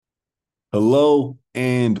Hello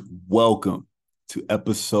and welcome to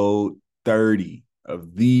episode 30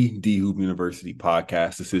 of the D Hoop University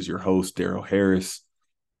podcast. This is your host, Daryl Harris,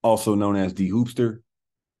 also known as D Hoopster,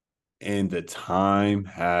 and the time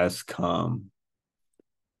has come.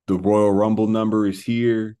 The Royal Rumble number is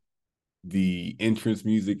here. The entrance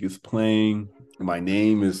music is playing. My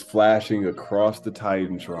name is flashing across the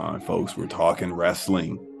Titantron, folks. We're talking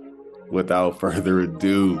wrestling. Without further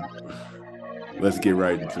ado, let's get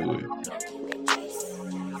right into it.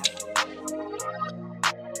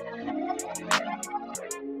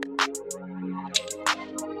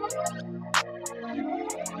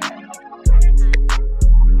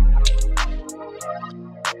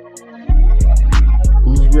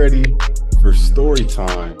 Who's ready for story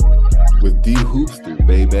time with D Hoopster,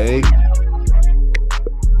 baby?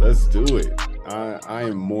 Let's do it. I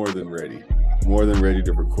am more than ready. More than ready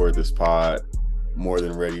to record this pod. More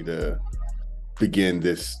than ready to begin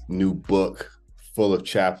this new book full of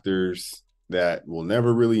chapters that will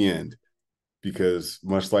never really end. Because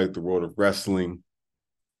much like the world of wrestling,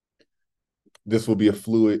 this will be a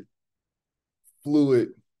fluid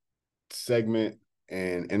segment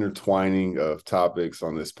and intertwining of topics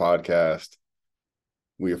on this podcast.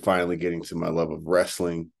 We are finally getting to my love of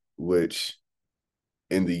wrestling, which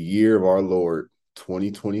in the year of our Lord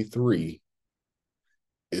 2023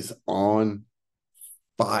 is on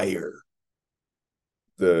fire.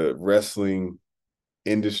 The wrestling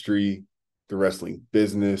industry, the wrestling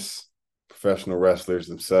business, professional wrestlers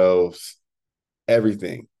themselves,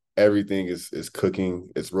 everything is cooking.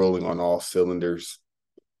 It's rolling on all cylinders.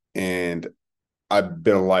 And I've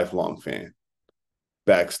been a lifelong fan.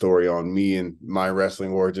 Backstory on me and my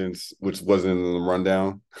wrestling origins, which wasn't in the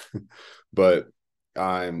rundown, but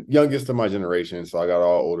I'm youngest of my generation, so I got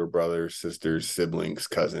all older brothers, sisters, siblings,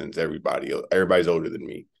 cousins, everybody's older than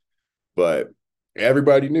me. But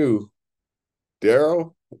everybody knew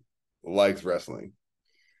Daryl likes wrestling.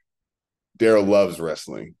 Daryl loves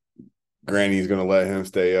wrestling. Granny's gonna let him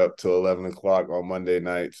stay up till 11 o'clock on Monday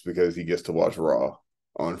nights because he gets to watch Raw.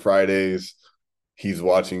 On Fridays, he's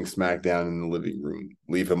watching SmackDown in the living room.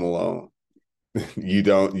 Leave him alone. You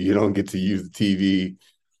don't get to use the TV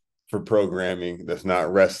for programming that's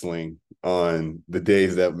not wrestling on the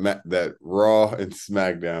days that Raw and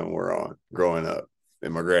SmackDown were on growing up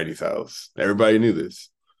in my granny's house. Everybody knew this.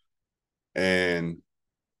 And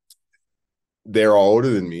they're all older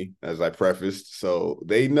than me, as I prefaced, so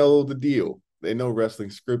they know the deal. They know wrestling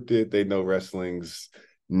scripted. They know wrestling's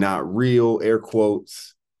not real, air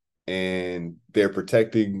quotes, and they're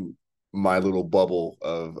protecting my little bubble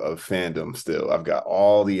of fandom still. I've got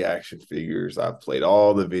all the action figures. I've played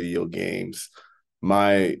all the video games.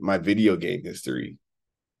 My video game history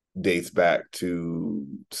dates back to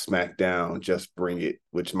SmackDown, Just Bring It,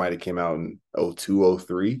 which might have came out in 02,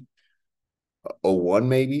 03, 01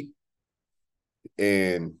 maybe.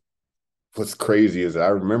 And what's crazy is I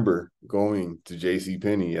remember going to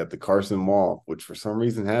JCPenney at the Carson Mall, which for some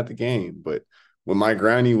reason had the game. But when my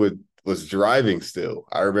granny was driving still,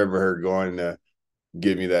 I remember her going to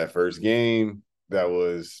give me that first game. That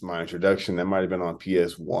was my introduction. That might have been on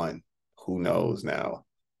PS1. Who knows now?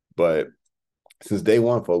 But since day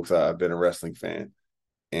one, folks, I've been a wrestling fan.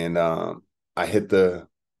 And I hit the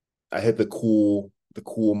cool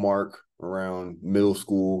mark around middle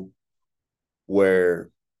school where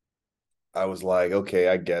I was like, okay,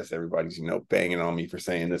 I guess everybody's, banging on me for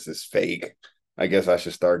saying this is fake. I guess I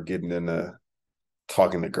should start getting into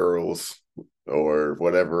talking to girls or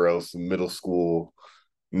whatever else middle school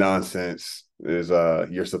nonsense is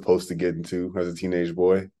you're supposed to get into as a teenage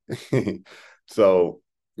boy. So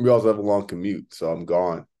we also have a long commute. So I'm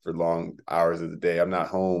gone for long hours of the day. I'm not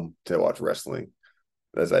home to watch wrestling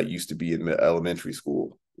as I used to be in elementary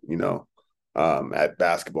school, at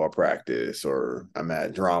basketball practice, or I'm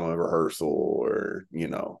at drama rehearsal, or,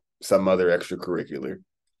 some other extracurricular.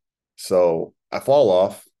 So I fall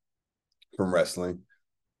off from wrestling.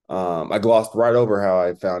 I glossed right over how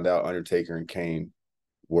I found out Undertaker and Kane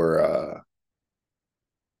were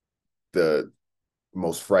the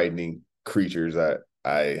most frightening creatures that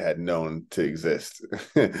I had known to exist.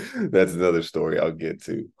 That's another story I'll get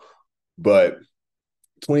to. But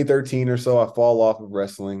 2013 or so, I fall off of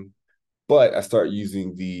wrestling, but I've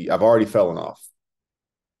already fallen off,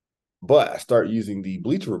 but I start using the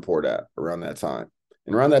Bleacher Report app around that time.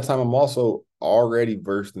 And around that time, I'm also already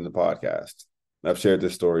versed in the podcast. I've shared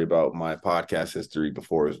this story about my podcast history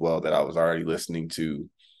before as well, that I was already listening to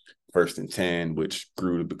First and 10, which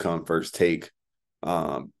grew to become First Take,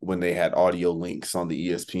 when they had audio links on the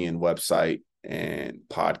ESPN website and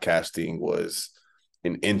podcasting was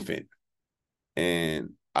an infant.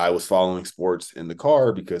 And I was following sports in the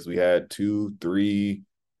car because we had 2, 3,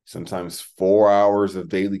 sometimes 4 hours of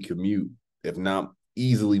daily commute, if not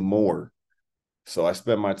easily more. So I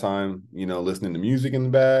spent my time, listening to music in the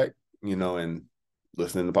back, and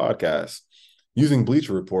listening to podcasts. Using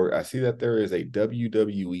Bleacher Report, I see that there is a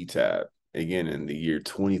WWE tab again in the year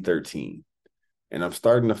 2013. And I'm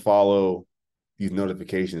starting to follow these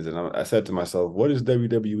notifications. And I said to myself, what is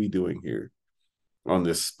WWE doing here on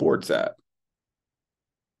this sports app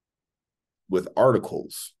with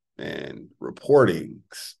articles and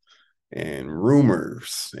reportings and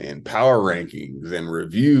rumors and power rankings and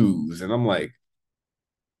reviews? And I'm like,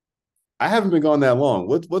 I haven't been gone that long.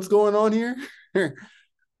 What's going on here?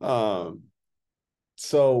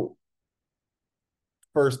 So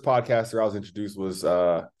first podcaster I was introduced was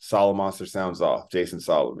Solomon Sounds Off, Jason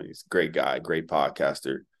Solomon. He's a great guy, great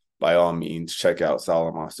podcaster. By all means, check out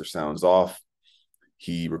Solomon Sounds Off.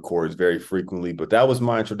 He records very frequently, but that was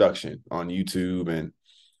my introduction on YouTube and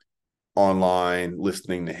online,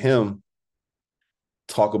 listening to him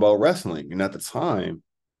talk about wrestling. And at the time,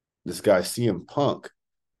 this guy CM Punk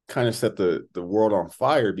kind of set the world on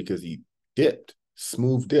fire because he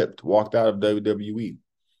smooth dipped, walked out of WWE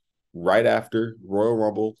right after Royal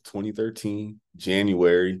Rumble 2013,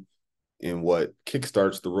 January, in what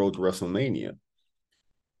kickstarts the road to WrestleMania.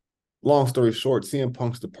 Long story short, CM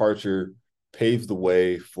Punk's departure paves the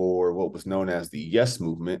way for what was known as the Yes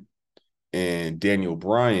Movement, and Daniel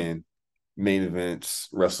Bryan main events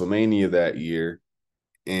WrestleMania that year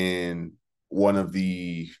in one of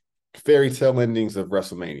the fairy tale endings of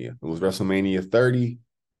WrestleMania. It was WrestleMania 30,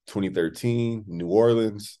 2013, New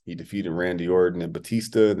Orleans. He defeated Randy Orton and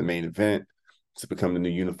Batista in the main event to become the new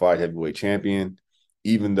unified heavyweight champion,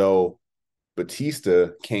 even though Batista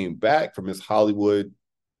came back from his Hollywood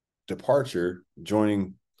departure,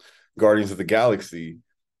 joining Guardians of the Galaxy,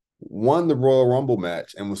 won the Royal Rumble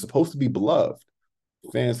match, and was supposed to be beloved.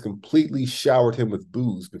 Fans completely showered him with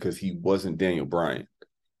boos because he wasn't Daniel Bryan.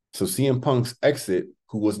 So CM Punk's exit,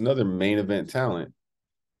 who was another main event talent,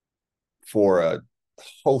 for a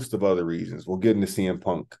host of other reasons. We'll get into CM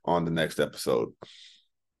Punk on the next episode,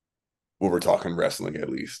 where we're talking wrestling at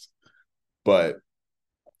least. But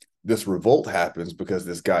this revolt happens because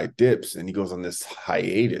this guy dips and he goes on this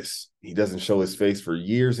hiatus. He doesn't show his face for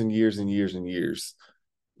years and years and years and years,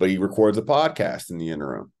 but he records a podcast in the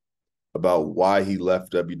interim about why he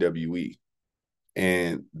left WWE.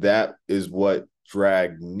 And that is what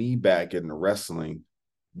dragged me back into wrestling,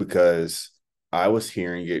 because I was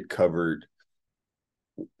hearing it covered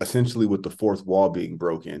essentially with the fourth wall being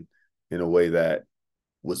broken in a way that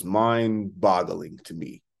was mind-boggling to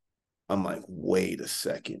me. I'm like, wait a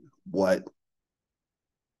second, what?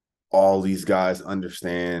 All these guys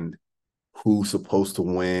understand who's supposed to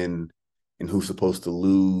win and who's supposed to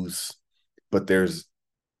lose, but there's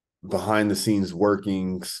behind the scenes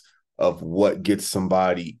workings of what gets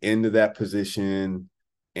somebody into that position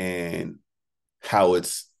and how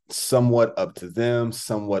it's somewhat up to them,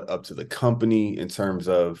 somewhat up to the company in terms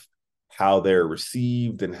of how they're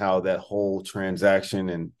received and how that whole transaction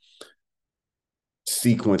and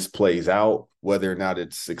sequence plays out, whether or not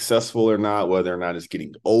it's successful or not, whether or not it's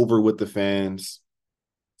getting over with the fans.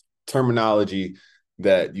 Terminology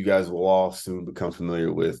that you guys will all soon become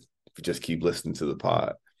familiar with if you just keep listening to the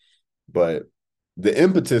pod. But the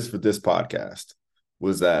impetus for this podcast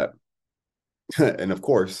was that, and of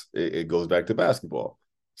course, it goes back to basketball.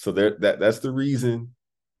 So that's the reason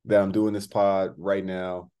that I'm doing this pod right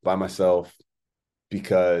now by myself,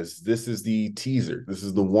 because this is the teaser. This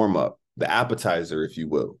is the warm-up, the appetizer, if you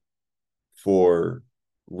will, for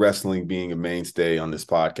wrestling being a mainstay on this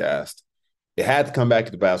podcast. It had to come back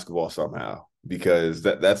to the basketball somehow, because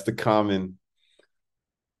that's the common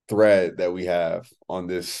thread that we have on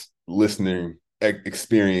this listening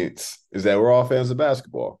experience, is that we're all fans of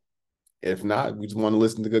basketball. If not, we just want to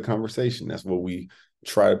listen to good conversation. That's what we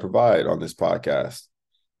try to provide on this podcast.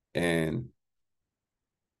 And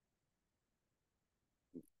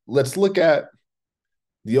let's look at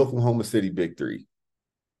the Oklahoma City Big Three.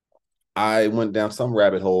 I went down some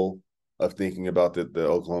rabbit hole of thinking about the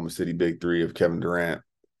Oklahoma City Big Three of Kevin Durant,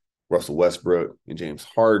 Russell Westbrook, and James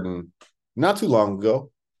Harden not too long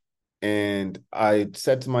ago. And I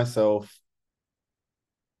said to myself,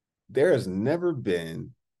 there has never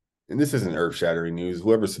been, and this isn't earth-shattering news,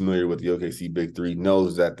 whoever's familiar with the OKC Big Three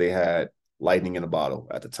knows that they had lightning in a bottle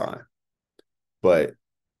at the time. But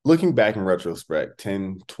looking back in retrospect,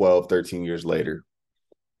 10, 12, 13 years later,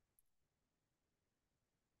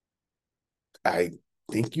 I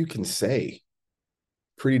think you can say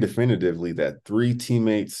pretty definitively that three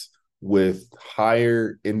teammates with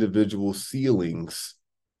higher individual ceilings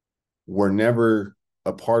were never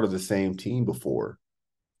a part of the same team before,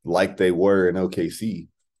 like they were in OKC.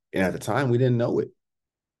 And at the time, we didn't know it.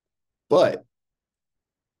 But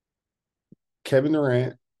Kevin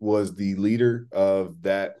Durant was the leader of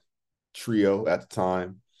that trio at the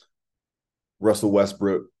time. Russell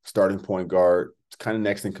Westbrook, starting point guard, kind of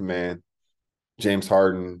next in command. James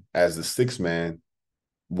Harden, as the sixth man,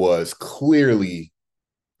 was clearly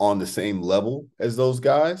on the same level as those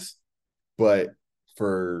guys. But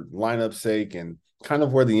for lineup sake and kind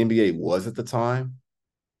of where the NBA was at the time,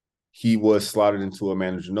 he was slotted into a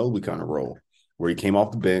Manu Ginobili kind of role where he came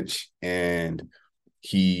off the bench and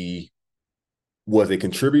he was a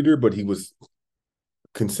contributor, but he was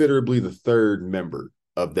considerably the third member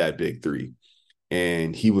of that big three.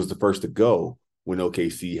 And he was the first to go when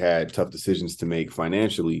OKC had tough decisions to make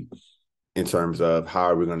financially in terms of how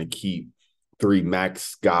are we going to keep three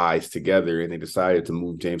max guys together. And they decided to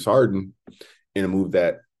move James Harden in a move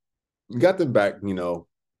that got them back,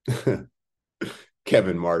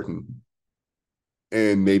 Kevin Martin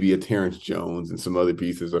and maybe a Terrence Jones and some other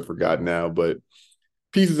pieces I forgot now, but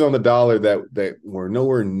pieces on the dollar that were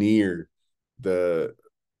nowhere near the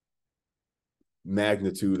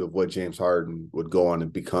magnitude of what James Harden would go on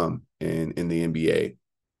and become in the NBA.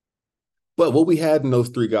 But what we had in those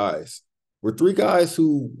three guys were three guys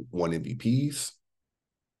who won MVPs,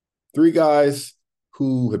 three guys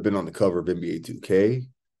who had been on the cover of NBA 2K,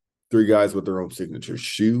 three guys with their own signature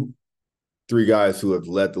shoe, three guys who have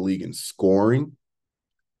led the league in scoring,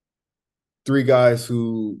 three guys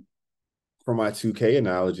who, for my 2K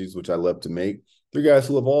analogies, which I love to make, three guys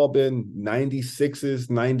who have all been 96s,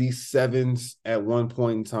 97s at one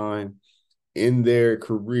point in time in their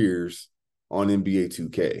careers on NBA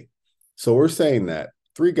 2K. So we're saying that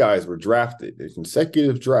three guys were drafted in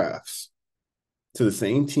consecutive drafts to the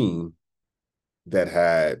same team that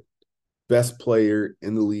had best player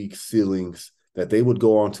in the league ceilings that they would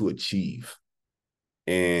go on to achieve.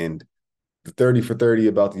 And the 30 for 30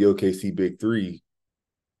 about the OKC Big Three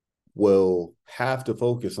will have to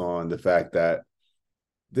focus on the fact that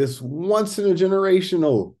this once in a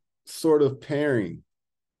generational sort of pairing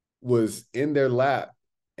was in their lap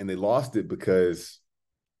and they lost it because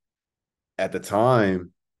at the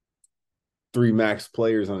time, three max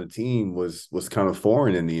players on a team was kind of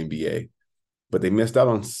foreign in the NBA, but they missed out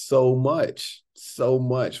on so much.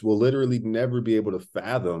 We'll literally never be able to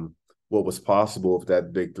fathom what was possible if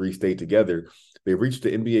that big three stayed together. They reached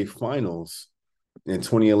the NBA Finals in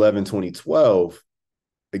 2011, 2012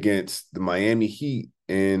 against the Miami Heat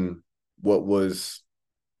in what was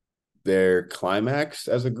their climax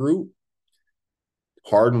as a group.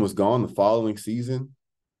 Harden was gone the following season.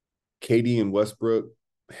 KD and Westbrook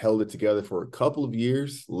held it together for a couple of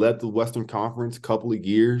years, led the Western Conference a couple of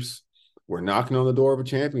years, were knocking on the door of a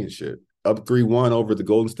championship, up 3-1 over the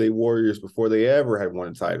Golden State Warriors before they ever had won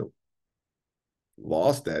a title.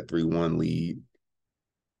 Lost that 3-1 lead.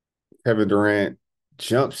 Kevin Durant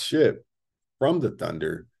jumps ship from the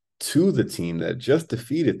Thunder to the team that just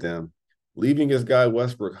defeated them, leaving his guy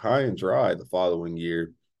Westbrook high and dry the following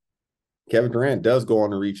year. Kevin Durant does go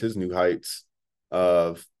on to reach his new heights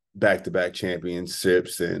of back-to-back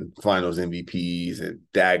championships and finals MVPs and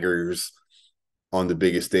daggers on the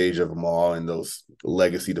biggest stage of them all, and those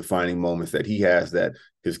legacy-defining moments that he has that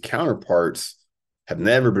his counterparts have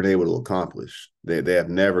never been able to accomplish. They have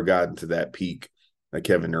never gotten to that peak that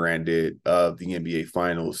Kevin Durant did of the NBA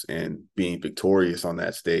Finals and being victorious on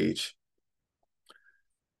that stage.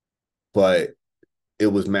 But it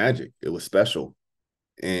was magic. It was special.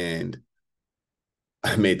 And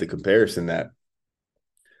I made the comparison that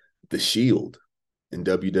the Shield in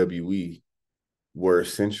WWE were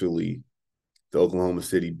essentially the Oklahoma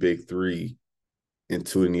City Big Three in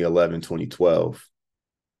 2011, 2012.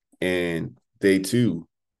 And they too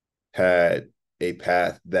had a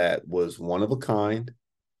path that was one of a kind,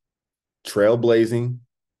 trailblazing,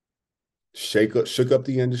 shook up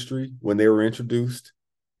the industry when they were introduced.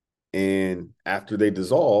 And after they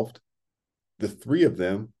dissolved, the three of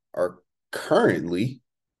them are currently,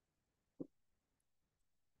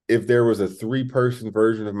 if there was a three-person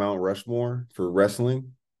version of Mount Rushmore for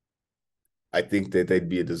wrestling, I think that they'd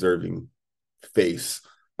be a deserving face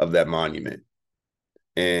of that monument.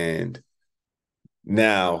 And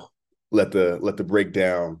now let the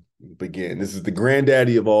breakdown begin. This is the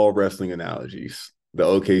granddaddy of all wrestling analogies, the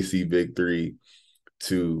OKC Big Three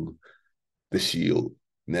to the Shield.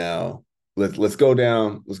 Now let's go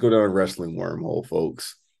down a wrestling wormhole,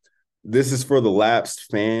 folks. This is for the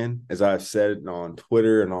lapsed fan, as I've said on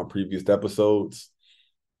Twitter and on previous episodes.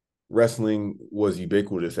 Wrestling was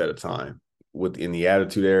ubiquitous at a time in the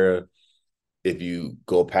Attitude Era. If you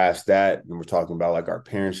go past that, and we're talking about like our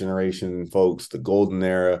parents' generation folks, the golden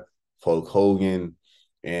era, Hulk Hogan,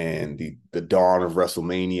 and the dawn of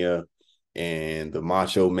WrestleMania, and the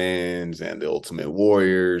Macho Mans, and the Ultimate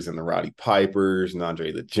Warriors, and the Roddy Pipers, and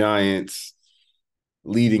Andre the Giants,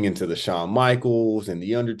 leading into the Shawn Michaels, and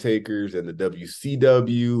the Undertakers, and the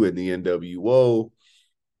WCW, and the NWO,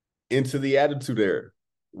 into the Attitude Era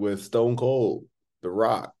with Stone Cold, The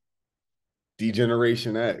Rock,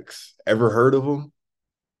 D-Generation X. Ever heard of them?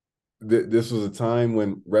 This was a time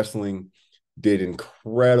when wrestling did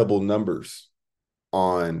incredible numbers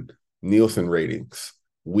on Nielsen ratings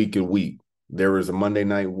week and week. There was a Monday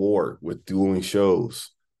Night War with dueling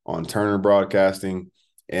shows on Turner Broadcasting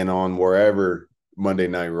and on wherever Monday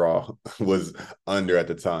Night Raw was under at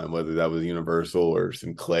the time, whether that was Universal or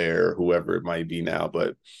Sinclair or whoever it might be now.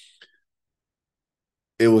 But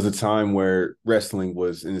it was a time where wrestling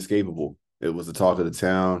was inescapable. It was the talk of the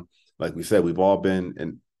town. Like we said, we've all been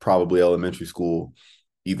in probably elementary school,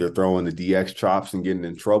 either throwing the DX chops and getting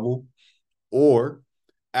in trouble, or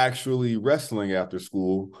actually wrestling after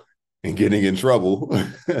school and getting in trouble.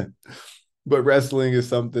 But wrestling is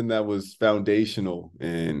something that was foundational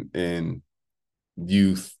in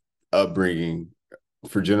youth upbringing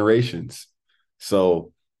for generations.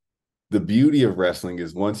 So the beauty of wrestling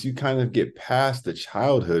is once you kind of get past the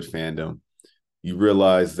childhood fandom, you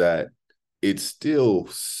realize that it's still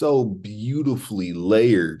so beautifully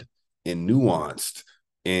layered and nuanced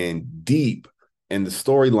and deep. And the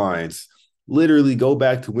storylines literally go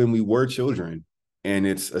back to when we were children. And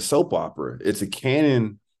it's a soap opera. It's a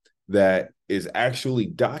canon that is actually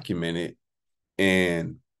documented.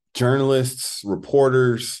 And journalists,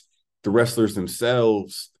 reporters, the wrestlers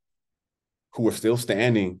themselves who are still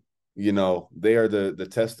standing, they are the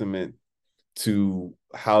testament to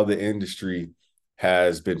how the industry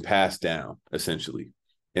has been passed down, essentially.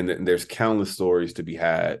 And there's countless stories to be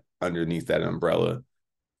had underneath that umbrella.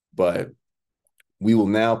 But we will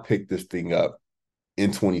now pick this thing up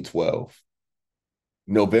in 2012,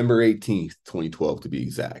 November 18th, 2012, to be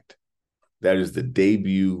exact. That is the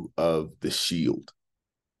debut of The Shield.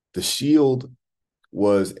 The Shield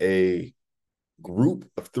was a group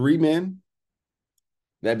of three men,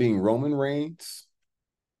 that being Roman Reigns,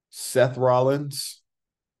 Seth Rollins,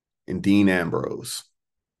 and Dean Ambrose.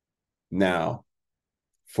 Now,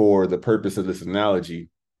 for the purpose of this analogy,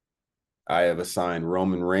 I have assigned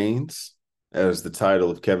Roman Reigns as the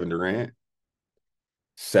title of Kevin Durant.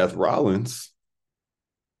 Seth Rollins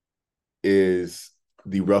is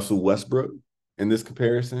the Russell Westbrook in this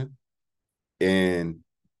comparison. And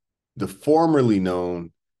the formerly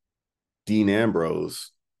known Dean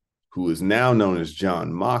Ambrose, who is now known as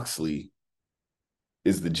Jon Moxley,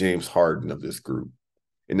 is the James Harden of this group.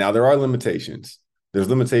 And now there are limitations. There's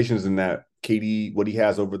limitations in that KD, what he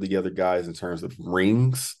has over the other guys in terms of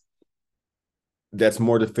rings, that's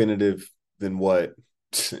more definitive than what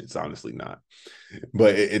it's honestly not.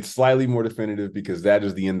 But it's slightly more definitive because that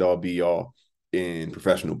is the end all be all in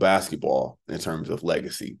professional basketball in terms of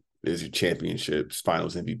legacy. There's your championships,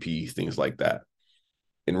 finals MVPs, things like that.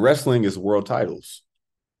 In wrestling is world titles.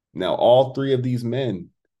 Now, all three of these men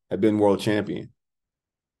have been world champion.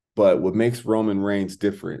 But what makes Roman Reigns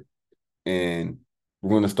different, and we're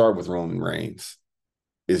going to start with Roman Reigns,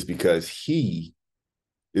 is because he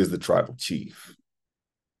is the tribal chief.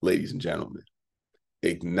 Ladies and gentlemen,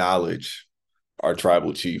 acknowledge our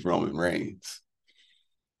tribal chief, Roman Reigns.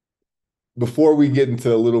 Before we get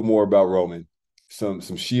into a little more about Roman, some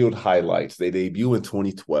Shield highlights. They debut in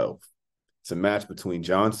 2012. It's a match between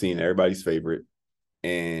John Cena, everybody's favorite,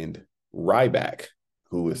 and Ryback,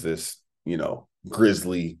 who is this,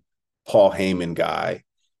 grizzly Paul Heyman guy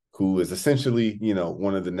who is essentially,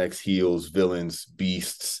 one of the next heels, villains,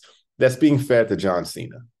 beasts that's being fed to John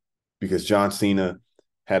Cena, because John Cena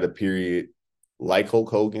had a period like Hulk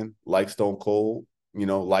Hogan, like Stone Cold,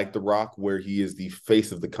 like The Rock, where he is the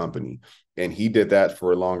face of the company. And he did that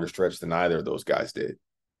for a longer stretch than either of those guys did,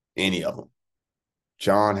 any of them.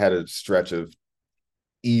 John had a stretch of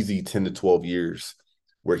easy 10 to 12 years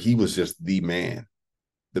where he was just the man,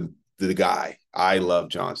 the guy. I love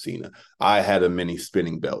John Cena. I had a mini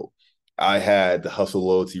spinning belt. I had the Hustle,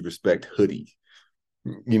 Loyalty, Respect hoodie.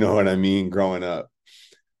 You know what I mean? Growing up,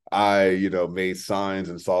 I, made signs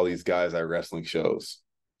and saw these guys at wrestling shows.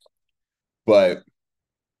 But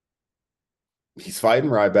he's fighting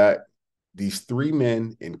Ryback. These three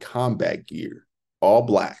men in combat gear, all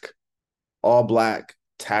black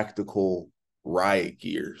tactical riot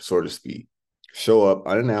gear, so to speak, show up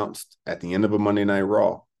unannounced at the end of a Monday Night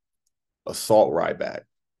Raw, assault Ryback,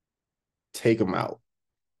 take him out.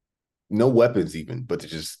 No weapons even, but to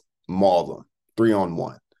just maul them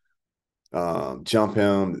 3-on-1. jump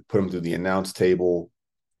him, put him through the announce table,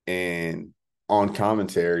 and on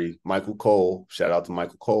commentary, Michael Cole, shout out to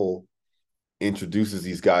Michael Cole, introduces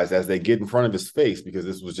these guys as they get in front of his face because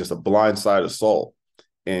this was just a blindside assault.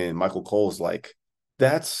 And Michael Cole's like,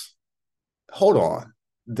 that's hold on.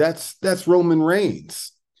 That's Roman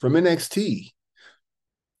Reigns from NXT.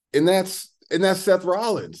 And that's Seth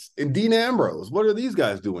Rollins and Dean Ambrose. What are these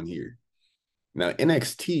guys doing here? Now,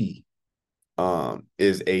 NXT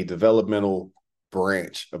is a developmental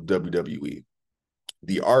branch of WWE.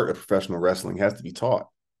 The art of professional wrestling has to be taught.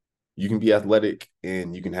 You can be athletic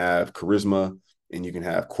and you can have charisma and you can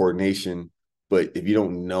have coordination, but if you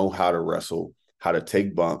don't know how to wrestle, how to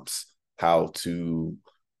take bumps, how to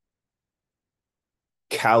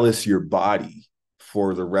callous your body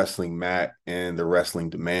for the wrestling mat and the wrestling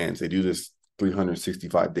demands. They do this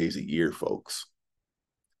 365 days a year, folks.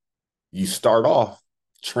 You start off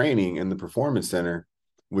training in the performance center,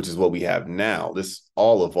 which is what we have now. This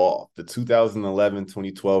all evolved. The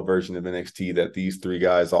 2011-2012 version of NXT that these three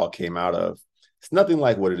guys all came out of, it's nothing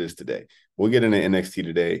like what it is today. We'll get into NXT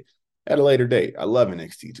today at a later date. I love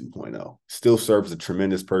NXT 2.0. Still serves a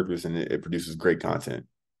tremendous purpose and it produces great content.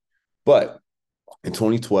 But in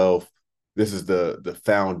 2012, this is the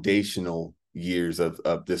foundational years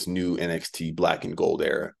of this new NXT black and gold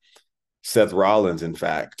era. Seth Rollins, in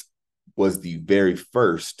fact, was the very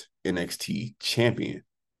first NXT champion.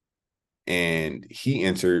 And he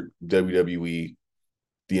entered WWE,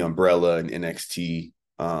 the umbrella, and NXT.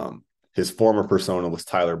 His former persona was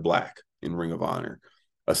Tyler Black in Ring of Honor,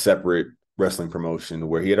 a separate wrestling promotion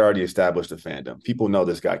where he had already established a fandom. People know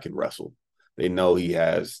this guy can wrestle. They know he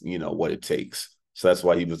has, what it takes. So that's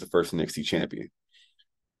why he was the first NXT champion.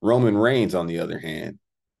 Roman Reigns, on the other hand,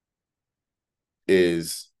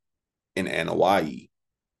 is in Anoa'i.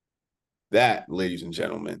 That, ladies and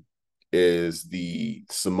gentlemen, is the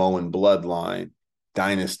Samoan bloodline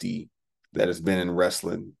dynasty that has been in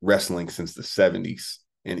wrestling since the 70s.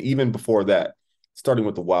 And even before that, starting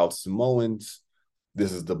with the Wild Samoans,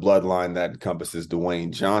 this is the bloodline that encompasses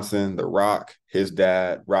Dwayne Johnson, The Rock, his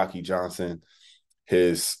dad, Rocky Johnson,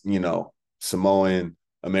 his, Samoan,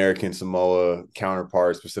 American Samoa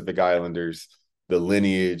counterparts, Pacific Islanders, the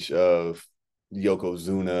lineage of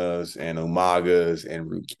Yokozunas and Umagas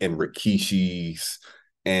and Rikishis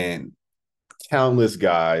and countless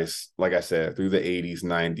guys, like I said, through the 80s,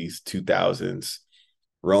 90s, 2000s.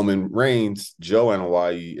 Roman Reigns, Joe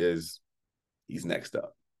Anoa'i, he's next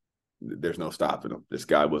up. There's no stopping him. This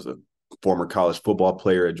guy was a former college football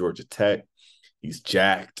player at Georgia Tech. He's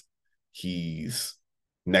jacked. He's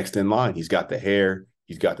next in line. He's got the hair.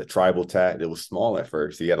 He's got the tribal tat. It was small at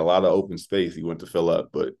first. He had a lot of open space he went to fill up,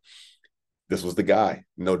 but this was the guy,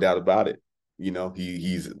 no doubt about it.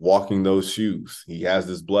 He's walking those shoes. He has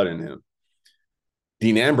this blood in him.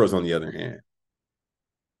 Dean Ambrose, on the other hand,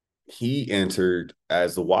 he entered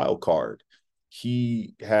as the wild card.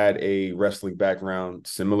 He had a wrestling background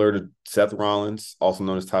similar to Seth Rollins, also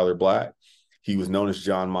known as Tyler Black. He was known as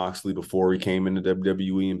Jon Moxley before he came into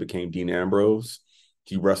WWE and became Dean Ambrose.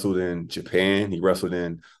 He wrestled in Japan. He wrestled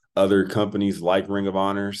in other companies like Ring of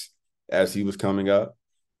Honors as he was coming up.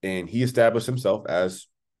 And he established himself as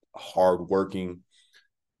a hardworking,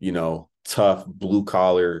 tough,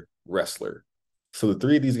 blue-collar wrestler. So the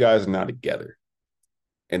three of these guys are now together.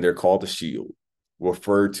 And they're called the Shield,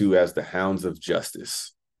 referred to as the Hounds of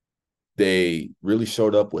Justice. They really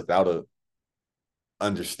showed up without a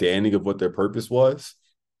understanding of what their purpose was.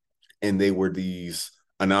 And they were these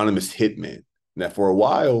anonymous hitmen that for a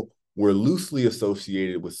while were loosely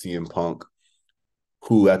associated with CM Punk,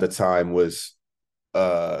 who at the time was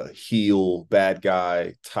a heel, bad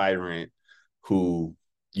guy, tyrant, who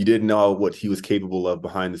you didn't know what he was capable of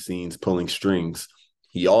behind the scenes, pulling strings.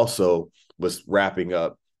 He also was wrapping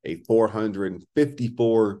up a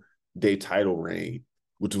 454-day title reign,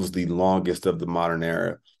 which was the longest of the modern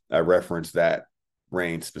era. I reference that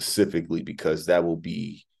reign specifically because that will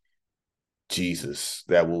be Jesus.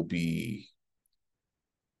 That will be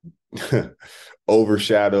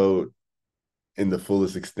overshadowed in the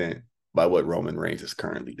fullest extent by what Roman Reigns is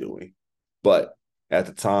currently doing. But at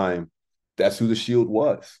the time, that's who the Shield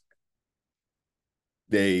was.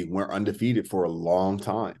 They were undefeated for a long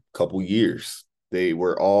time, couple years. They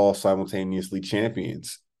were all simultaneously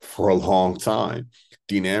champions for a long time.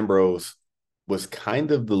 Dean Ambrose was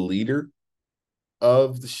kind of the leader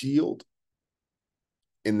of the Shield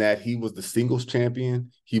in that he was the singles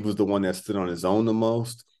champion. He was the one that stood on his own the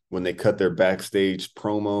most when they cut their backstage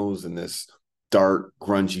promos and this dark,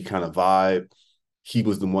 grungy kind of vibe. He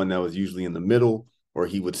was the one that was usually in the middle, or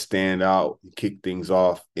he would stand out, kick things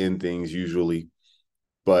off, end things usually.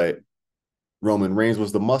 But Roman Reigns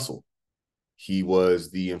was the muscle. He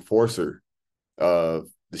was the enforcer of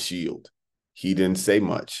the Shield. He didn't say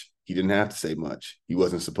much. He didn't have to say much. He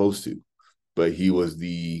wasn't supposed to, but he was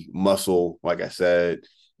the muscle, like I said,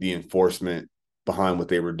 the enforcement behind what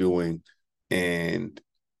they were doing. And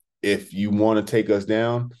if you want to take us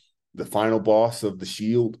down, the final boss of the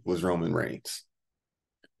Shield was Roman Reigns.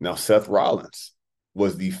 Now, Seth Rollins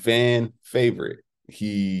was the fan favorite.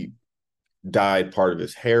 He dyed part of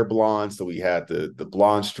his hair blonde, so he had the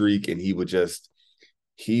blonde streak, and he was just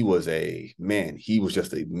a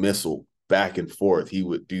missile back and forth. He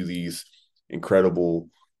would do these incredible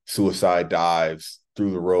suicide dives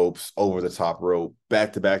through the ropes, over the top rope,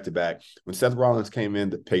 back to back to back. When Seth Rollins came in,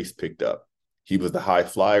 the pace picked up. He was the high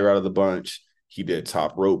flyer out of the bunch. He did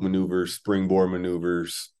top rope maneuvers, springboard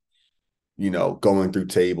maneuvers, going through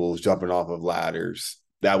tables, jumping off of ladders.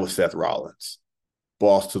 That was Seth Rollins.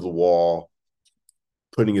 Balls to the wall,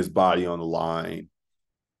 putting his body on the line,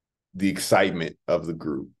 the excitement of the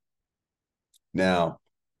group. Now,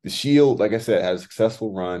 the Shield, like I said, had a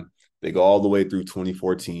successful run. They go all the way through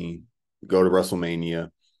 2014, go to WrestleMania,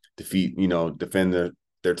 defend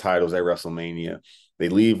their titles at WrestleMania. They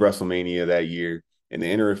leave WrestleMania that year, and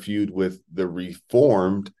they enter a feud with the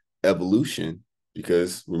reformed Evolution,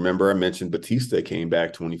 because remember I mentioned Batista came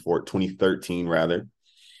back 2013 rather,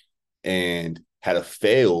 and had a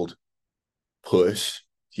failed push.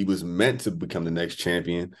 He was meant to become the next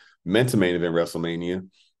champion, meant to main event WrestleMania.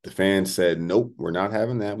 The fans said, nope, we're not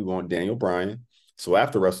having that. We want Daniel Bryan. So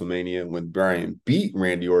after WrestleMania, when Bryan beat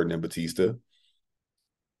Randy Orton and Batista,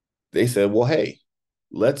 they said, well, hey,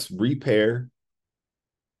 let's repair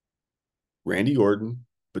Randy Orton,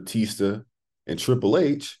 Batista, and Triple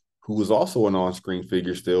H, who was also an on-screen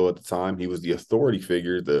figure still at the time. He was the authority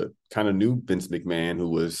figure, the kind of new Vince McMahon, who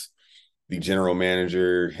was the general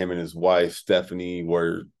manager. Him and his wife, Stephanie,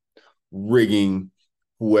 were rigging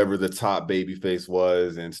whoever the top babyface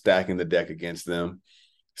was and stacking the deck against them.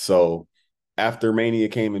 So after Mania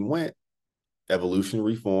came and went, Evolution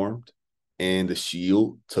reformed, and the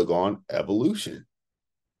Shield took on Evolution.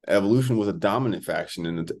 Evolution was a dominant faction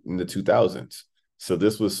in the 2000s. So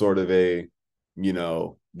this was sort of a,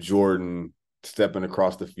 Jordan stepping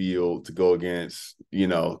across the field to go against,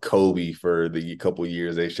 Kobe for the couple of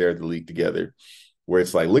years they shared the league together, where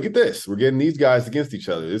it's like, look at this. We're getting these guys against each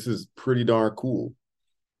other. This is pretty darn cool.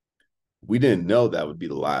 We didn't know that would be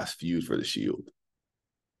the last feud for the Shield.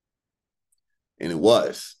 And it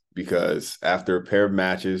was, because after a pair of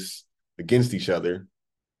matches against each other,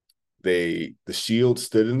 the Shield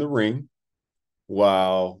stood in the ring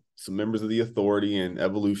while some members of the Authority and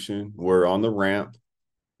Evolution were on the ramp,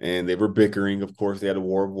 and they were bickering. Of course, they had a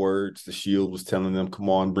war of words. The Shield was telling them, come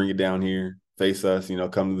on, bring it down here, face us,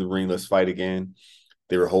 come to the ring, let's fight again.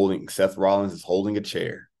 Seth Rollins is holding a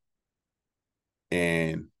chair.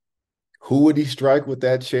 And who would he strike with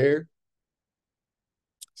that chair?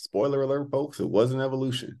 Spoiler alert, folks, it wasn't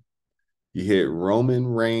Evolution. He hit Roman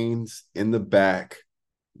Reigns in the back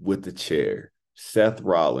with the chair. Seth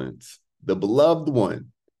Rollins, the beloved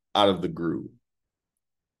one out of the group,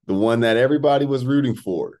 the one that everybody was rooting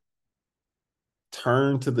for,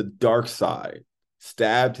 turned to the dark side,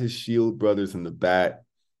 stabbed his Shield brothers in the back,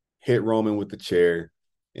 hit Roman with the chair,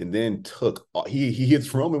 and then he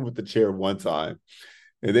hits Roman with the chair one time,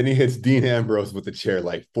 and then he hits Dean Ambrose with the chair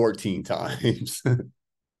like 14 times.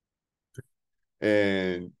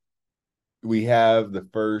 And we have the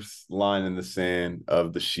first line in the sand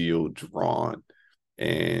of the Shield drawn,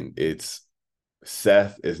 and it's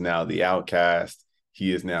Seth is now the outcast.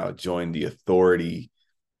 He has now joined the Authority.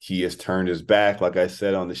 He has turned his back, like I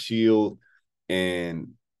said, on the Shield,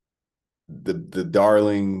 and the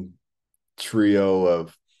darling trio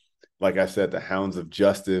of, like I said, the Hounds of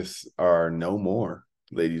Justice are no more,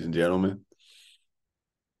 ladies and gentlemen.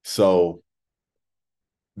 So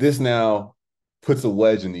this now puts a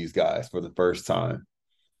wedge in these guys for the first time.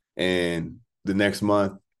 And the next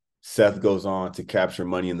month, Seth goes on to capture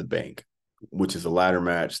Money in the Bank, which is a ladder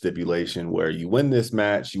match stipulation where you win this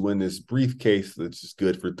match, you win this briefcase that's just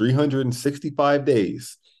good for 365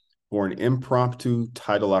 days for an impromptu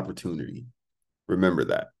title opportunity. Remember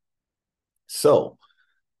that. So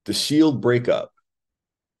the Shield breakup.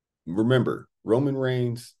 Remember, Roman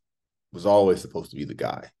Reigns was always supposed to be the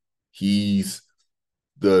guy. He's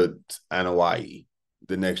the Anoa'i,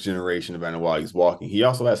 the next generation of Anoa'i's walking. He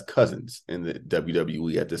also has cousins in the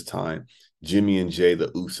WWE at this time, Jimmy and Jay, the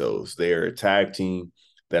Usos. They are a tag team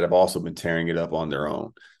that have also been tearing it up on their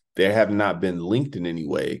own. They have not been linked in any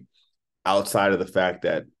way outside of the fact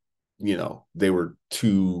that, they were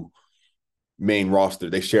two main roster.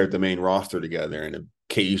 They shared the main roster together and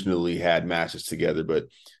occasionally had matches together, but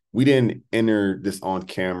we didn't enter this on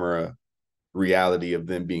camera reality of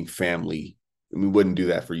them being family. And we wouldn't do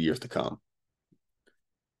that for years to come.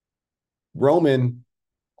 Roman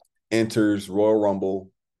enters Royal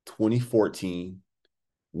Rumble 2014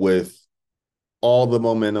 with all the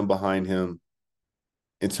momentum behind him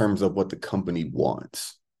in terms of what the company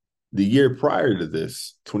wants. The year prior to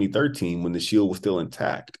this, 2013, when the Shield was still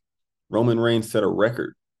intact, Roman Reigns set a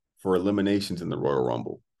record for eliminations in the Royal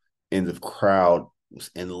Rumble, and the crowd was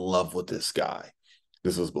in love with this guy.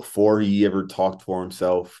 This was before he ever talked for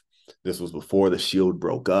himself. This was before the Shield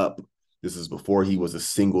broke up. This is before he was a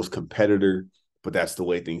singles competitor, but that's the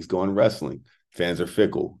way things go in wrestling. Fans are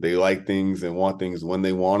fickle. They like things and want things when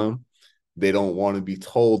they want them. They don't want to be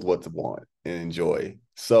told what to want and enjoy.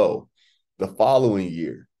 So the following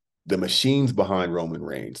year, the machines behind Roman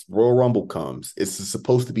Reigns, Royal Rumble comes. It's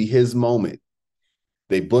supposed to be his moment.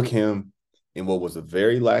 They book him in what was a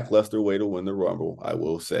very lackluster way to win the Rumble, I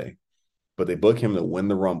will say. But they book him to win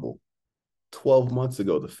the Rumble. 12 months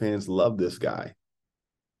ago, the fans loved this guy.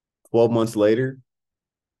 12 months later,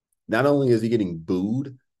 not only is he getting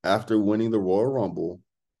booed after winning the Royal Rumble,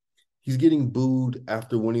 he's getting booed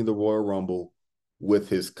after winning the Royal Rumble with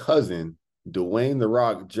his cousin, Dwayne "The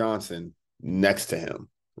Rock" Johnson, next to him,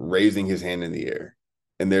 raising his hand in the air.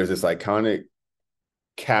 And there's this iconic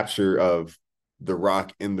capture of The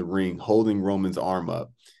Rock in the ring holding Roman's arm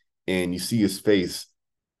up, and you see his face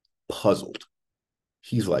puzzled.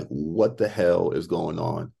 He's like, what the hell is going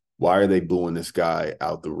on? Why are they booing this guy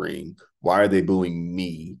out the ring? Why are they booing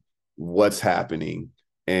me? What's happening?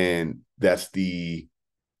 And that's the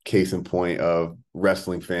case in point of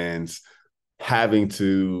wrestling fans having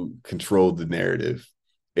to control the narrative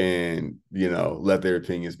and, let their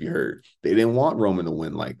opinions be heard. They didn't want Roman to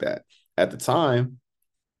win like that. At the time,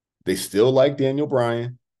 they still liked Daniel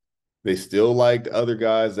Bryan. They still liked other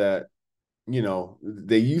guys that,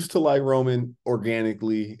 they used to like Roman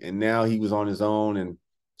organically, and now he was on his own and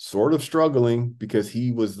sort of struggling because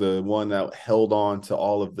he was the one that held on to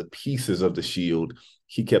all of the pieces of the Shield.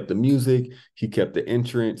 He kept the music, he kept the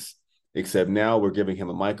entrance, except now we're giving him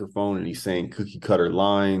a microphone and he's saying cookie cutter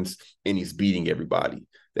lines and he's beating everybody.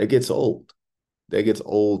 That gets old. That gets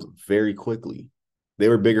old very quickly. They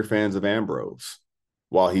were bigger fans of Ambrose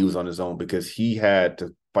while he was on his own because he had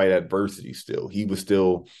to fight adversity still. He was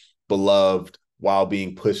still beloved while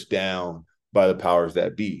being pushed down by the powers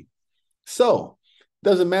that be. So,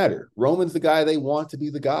 doesn't matter. Roman's the guy they want to be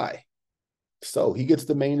the guy. So he gets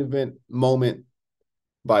the main event moment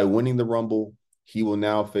by winning the Rumble. He will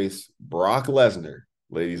now face Brock Lesnar,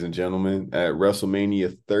 ladies and gentlemen, at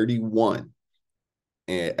WrestleMania 31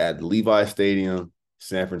 at Levi Stadium,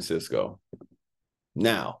 San Francisco.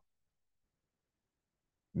 Now,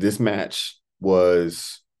 this match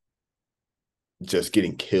was just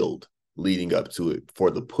getting killed leading up to it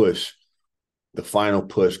for the push, the final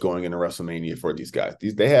push going into WrestleMania for these guys.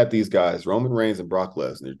 They had these guys, Roman Reigns and Brock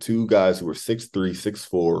Lesnar, two guys who were 6'3",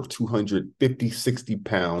 6'4", 250, 60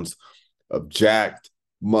 pounds of jacked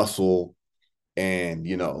muscle and,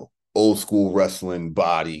 old school wrestling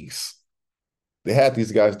bodies. They had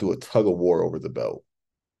these guys do a tug of war over the belt.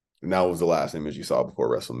 And that was the last image you saw before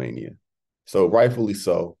WrestleMania. So rightfully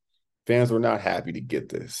so, fans were not happy to get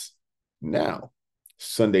this. Now,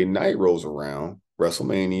 Sunday night rolls around,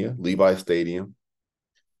 WrestleMania, Levi Stadium.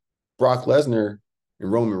 Brock Lesnar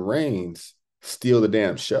and Roman Reigns steal the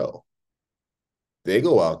damn show. They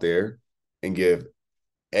go out there and give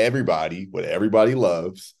everybody what everybody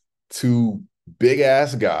loves, two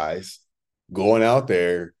big-ass guys going out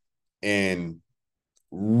there and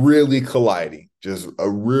really colliding. Just a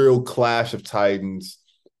real clash of titans.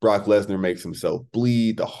 Brock Lesnar makes himself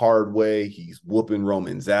bleed the hard way. He's whooping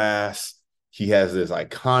Roman's ass. He has this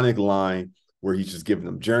iconic line where he's just giving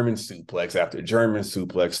him German suplex after German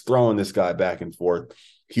suplex, throwing this guy back and forth.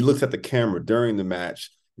 He looks at the camera during the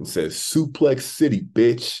match and says, "Suplex City,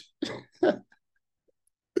 bitch."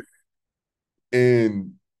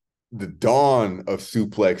 And the dawn of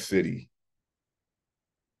Suplex City,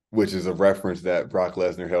 which is a reference that Brock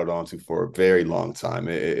Lesnar held on to for a very long time.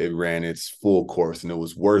 It ran its full course and it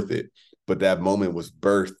was worth it. But that moment was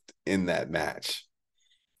birthed in that match.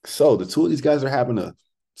 So the two of these guys are having a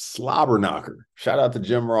slobber knocker. Shout out to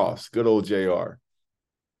Jim Ross, good old JR.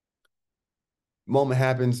 Moment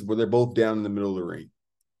happens where they're both down in the middle of the ring.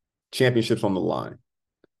 Championship's on the line.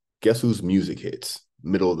 Guess whose music hits?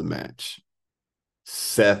 Middle of the match.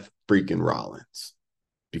 Seth freaking Rollins.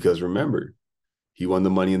 Because remember, he won the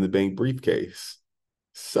Money in the Bank briefcase.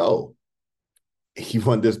 So he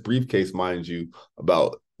won this briefcase, mind you,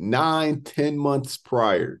 about 9-10 months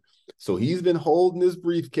prior. So he's been holding this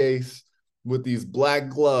briefcase with these black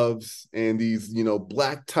gloves and these,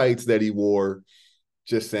 black tights that he wore,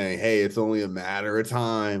 just saying, hey, it's only a matter of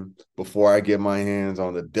time before I get my hands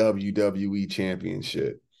on the WWE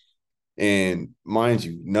Championship. And mind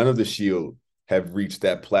you, none of the Shield have reached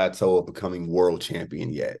that plateau of becoming world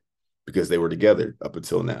champion yet because they were together up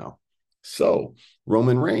until now. So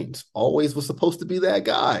Roman Reigns always was supposed to be that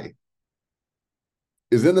guy.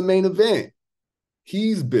 Is in the main event.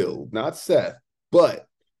 He's billed, not Seth, but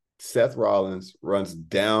Seth Rollins runs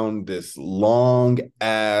down this long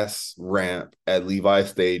ass ramp at Levi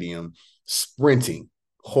Stadium, sprinting,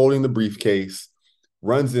 holding the briefcase,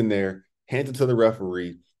 runs in there, hands it to the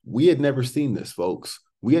referee. We had never seen this, folks.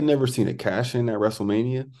 We had never seen a cash in at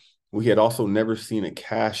WrestleMania. We had also never seen a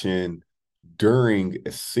cash in during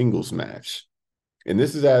a singles match. And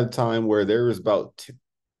this is at a time where there was about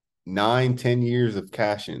 9-10 years of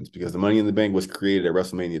cash-ins because the Money in the Bank was created at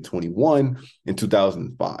WrestleMania 21 in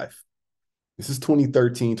 2005. This is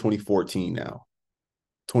 2013, 2014 now.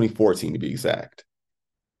 2014 to be exact,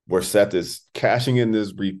 where Seth is cashing in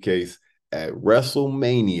this briefcase at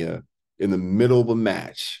WrestleMania in the middle of a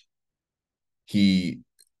match. The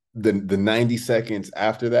 90 seconds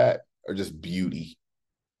after that are just beauty.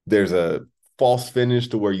 There's a false finish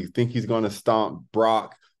to where you think he's going to stomp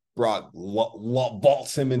Brock. Brock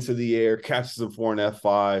vaults him into the air, catches him for an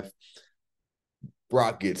F5.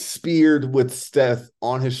 Brock gets speared with Seth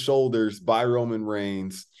on his shoulders by Roman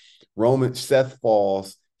Reigns. Seth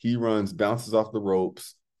falls. He runs, bounces off the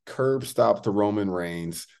ropes, curb stop to Roman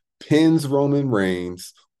Reigns, pins Roman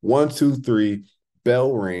Reigns. 1, 2, 3,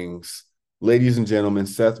 bell rings. Ladies and gentlemen,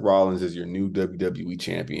 Seth Rollins is your new WWE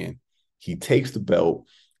champion. He takes the belt,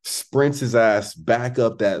 sprints his ass back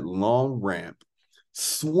up that long ramp,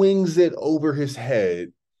 swings it over his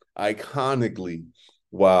head iconically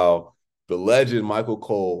while the legend Michael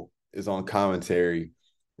Cole is on commentary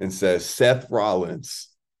and says, Seth Rollins,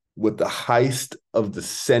 with the heist of the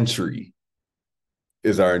century,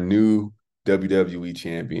 is our new WWE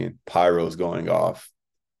champion. Pyro's going off.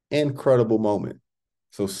 Incredible moment.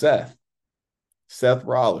 So Seth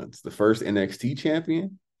Rollins, the first NXT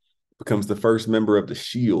champion, becomes the first member of the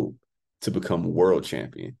Shield to become world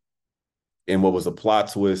champion. And what was a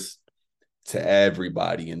plot twist to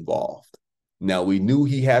everybody involved. Now, we knew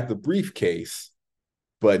he had the briefcase,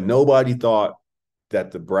 but nobody thought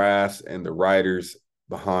that the brass and the writers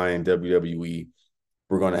behind WWE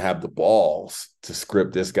were going to have the balls to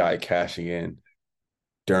script this guy cashing in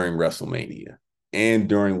during WrestleMania and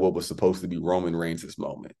during what was supposed to be Roman Reigns'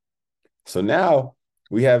 moment. So now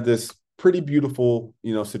we have this pretty beautiful,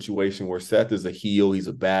 situation where Seth is a heel. He's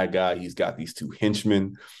a bad guy. He's got these two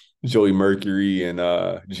henchmen, Joey Mercury and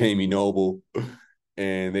Jamie Noble,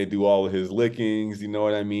 and they do all of his lickings. You know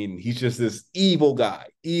what I mean? He's just this evil guy,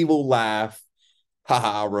 evil laugh.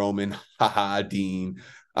 Ha Roman. Ha Dean.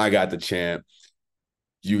 I got the champ.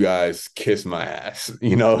 You guys kiss my ass,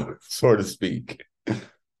 so to speak.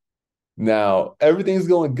 Now, everything's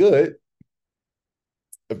going good.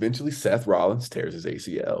 Eventually, Seth Rollins tears his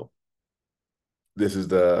ACL. This is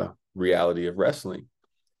the reality of wrestling.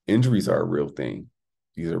 Injuries are a real thing.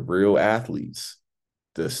 These are real athletes.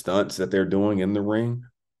 The stunts that they're doing in the ring,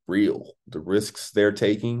 real. The risks they're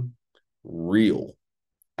taking, real.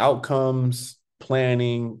 Outcomes,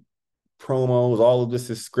 planning, promos, all of this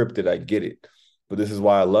is scripted. I get it. But this is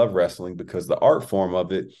why I love wrestling, because the art form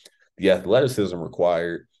of it, the athleticism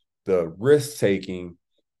required, the risk taking,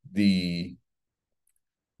 the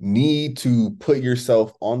need to put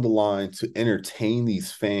yourself on the line to entertain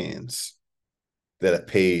these fans that have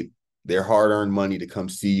paid their hard-earned money to come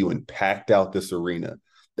see you and packed out this arena.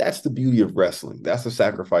 That's the beauty of wrestling. That's the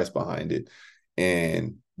sacrifice behind it.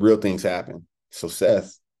 And real things happen. So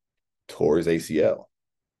Seth tore his ACL.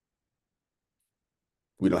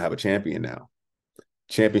 We don't have a champion now.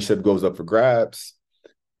 Championship goes up for grabs.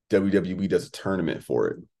 WWE does a tournament for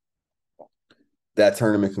it. That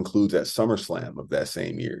tournament concludes at SummerSlam of that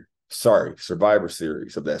same year. Survivor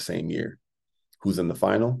Series of that same year. Who's in the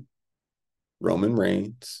final? Roman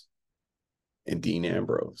Reigns and Dean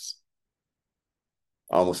Ambrose.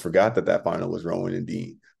 I almost forgot that final was Roman and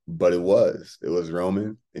Dean, but it was. It was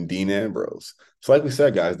Roman and Dean Ambrose. So like we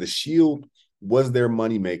said, guys, the Shield was their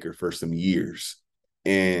moneymaker for some years.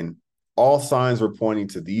 And all signs were pointing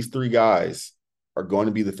to these three guys are going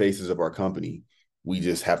to be the faces of our company. We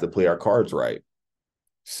just have to play our cards right.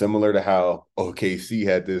 Similar to how OKC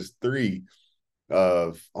had this three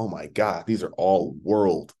of, oh my God, these are all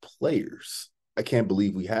world players. I can't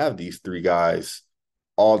believe we have these three guys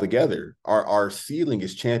all together. Our ceiling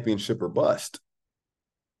is championship or bust.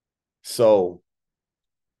 So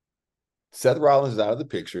Seth Rollins is out of the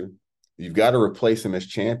picture. You've got to replace him as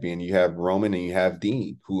champion. You have Roman and you have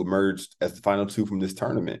Dean, who emerged as the final two from this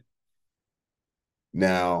tournament.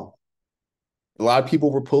 Now, a lot of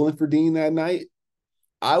people were pulling for Dean that night.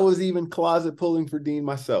 I was even closet pulling for Dean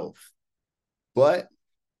myself. But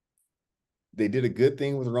they did a good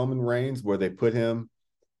thing with Roman Reigns where they put him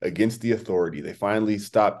against the authority. They finally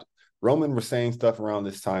stopped. Roman was saying stuff around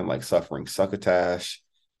this time like suffering succotash.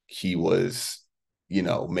 He was,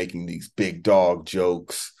 making these big dog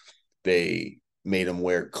jokes. They made him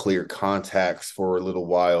wear clear contacts for a little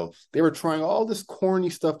while. They were trying all this corny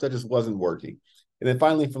stuff that just wasn't working. And then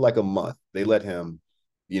finally, for like a month, they let him,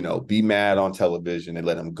 be mad on television. They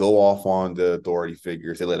let him go off on the authority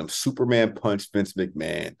figures. They let him Superman punch Vince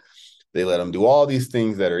McMahon. They let him do all these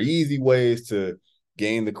things that are easy ways to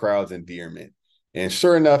gain the crowd's endearment. And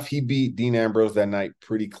sure enough, he beat Dean Ambrose that night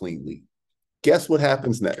pretty cleanly. Guess what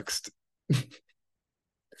happens next?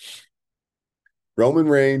 Roman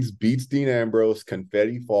Reigns beats Dean Ambrose.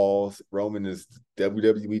 Confetti falls. Roman is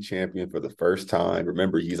WWE champion for the first time.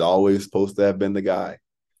 Remember, he's always supposed to have been the guy.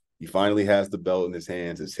 He finally has the belt in his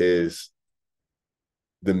hands. It's his.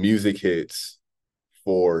 The music hits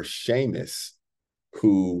for Sheamus,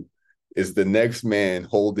 who is the next man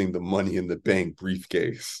holding the Money in the Bank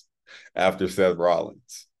briefcase after Seth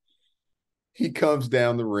Rollins. He comes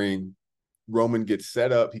down the ring. Roman gets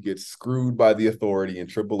set up. He gets screwed by the authority and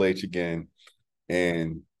Triple H again.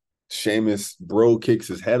 And Sheamus kicks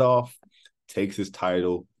his head off, takes his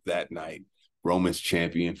title that night. Roman's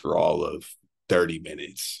champion for all of 30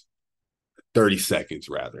 minutes, 30 seconds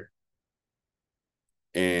rather.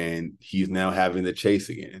 And he's now having the chase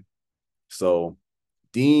again. So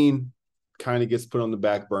Dean kind of gets put on the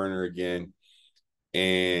back burner again.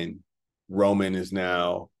 And Roman is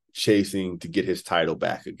now chasing to get his title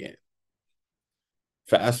back again.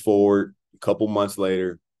 Fast forward a couple months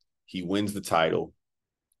later, he wins the title.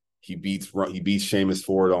 He beats Sheamus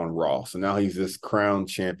for it on Raw. So now he's this crowned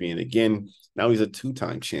champion again. Now he's a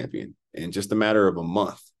 2-time champion in just a matter of a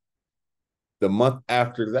month. The month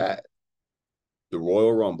after that, the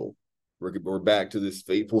Royal Rumble. We're back to this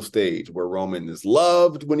fateful stage where Roman is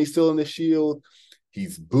loved when he's still in the Shield.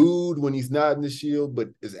 He's booed when he's not in the Shield, but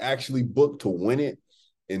is actually booked to win it.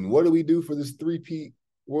 And what do we do for this three-peat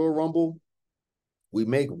Royal Rumble? We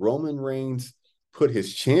make Roman Reigns put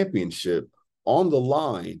his championship on the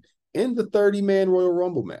line in the 30-man Royal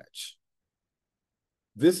Rumble match.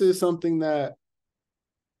 This is something that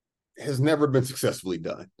has never been successfully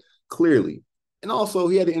done, clearly. And also,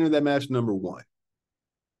 he had to enter that match number 1.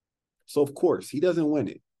 So, of course, he doesn't win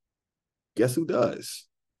it. Guess who does?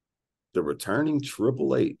 The returning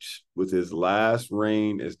Triple H with his last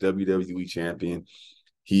reign as WWE champion.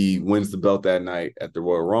 He wins the belt that night at the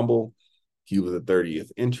Royal Rumble. He was the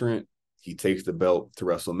 30th entrant. He takes the belt to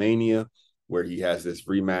WrestleMania, where he has this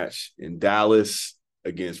rematch in Dallas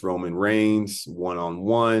against Roman Reigns,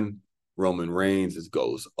 one-on-one. Roman Reigns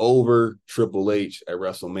goes over Triple H at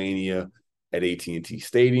WrestleMania at AT&T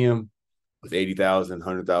Stadium with 80,000,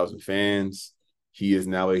 100,000 fans. He is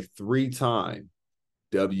now a 3-time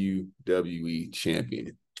WWE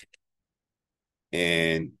champion.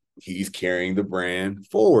 And he's carrying the brand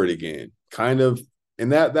forward again. Kind of,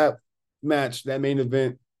 and that match, that main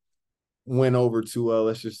event went over to,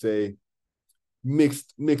 let's just say,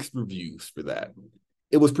 mixed reviews for that.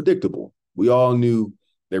 It was predictable. We all knew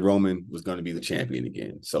that Roman was going to be the champion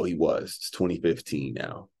again. So he was. It's 2015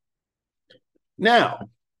 now. Now,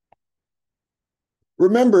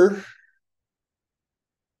 remember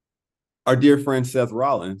our dear friend Seth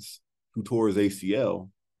Rollins, who tore his ACL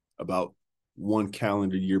about 1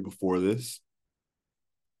 calendar year before this?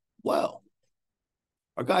 Well,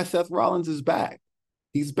 our guy Seth Rollins is back.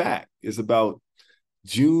 He's back. It's about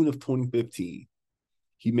June of 2015.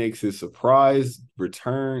 He makes his surprise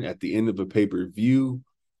return at the end of a pay-per-view.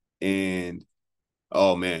 And,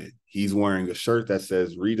 oh, man, he's wearing a shirt that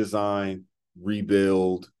says redesign,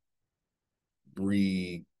 rebuild,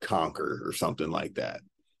 reconquer, or something like that.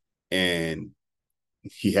 And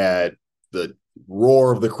he had the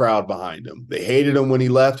roar of the crowd behind him. They hated him when he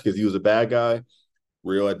left because he was a bad guy.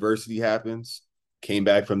 Real adversity happens. Came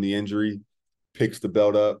back from the injury, picks the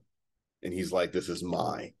belt up, and he's like, this is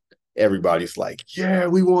mine. Everybody's like, yeah,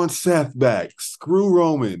 we want Seth back. Screw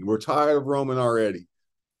Roman. We're tired of Roman already.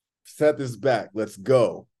 Seth is back. Let's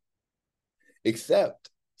go. Except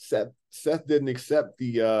Seth didn't accept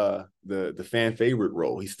the fan favorite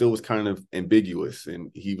role. He still was kind of ambiguous,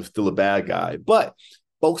 and he was still a bad guy. But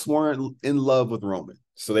folks weren't in love with Roman,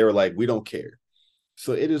 so they were like, we don't care.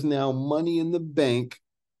 So it is now Money in the Bank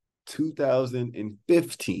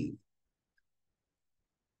 2015.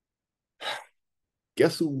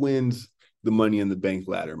 Guess who wins the Money in the Bank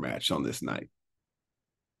ladder match on this night?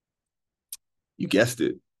 You guessed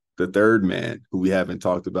it. The third man, who we haven't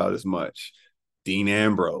talked about as much. Dean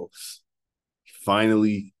Ambrose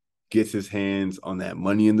finally gets his hands on that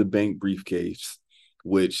Money in the Bank briefcase,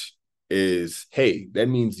 which is, hey, that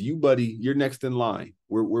means you, buddy, you're next in line.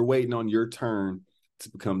 We're waiting on your turn to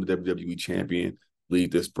become the WWE champion,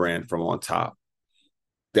 lead this brand from on top.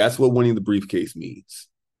 That's what winning the briefcase means.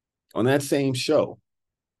 On that same show,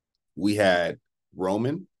 we had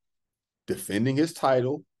Roman defending his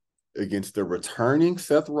title against the returning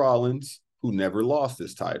Seth Rollins, who never lost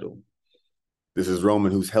his title. This is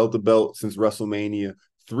Roman, who's held the belt since WrestleMania,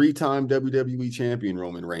 3-time WWE champion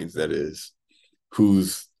Roman Reigns, that is,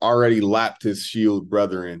 who's already lapped his Shield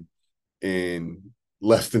brethren in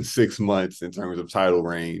less than 6 months in terms of title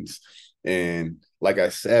reigns. And like I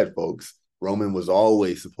said, folks, Roman was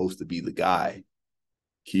always supposed to be the guy.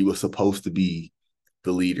 He was supposed to be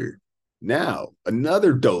the leader. Now,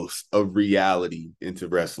 another dose of reality into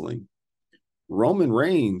wrestling. Roman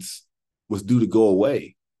Reigns was due to go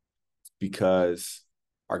away because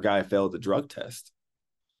our guy failed the drug test.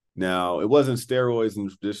 Now, it wasn't steroids in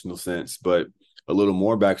the traditional sense, but a little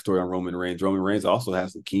more backstory on Roman Reigns. Roman Reigns also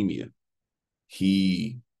has leukemia.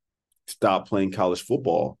 He stopped playing college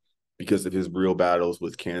football because of his real battles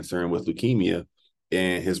with cancer and with leukemia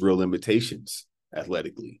and his real limitations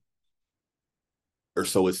athletically. Or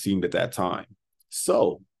so it seemed at that time.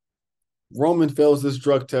 So Roman fails this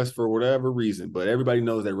drug test for whatever reason, but everybody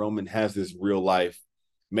knows that Roman has this real life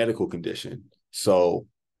medical condition. So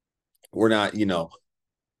we're not,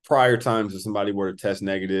 prior times if somebody were to test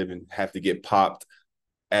negative and have to get popped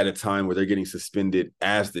at a time where they're getting suspended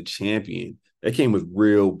as the champion, that came with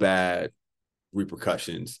real bad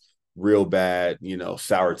repercussions, real bad,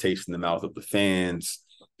 sour taste in the mouth of the fans,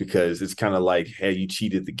 because it's kind of like, hey, you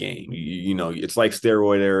cheated the game. It's like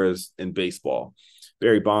steroid eras in baseball.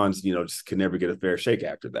 Barry Bonds, just could never get a fair shake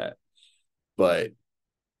after that. But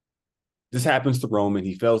this happens to Roman.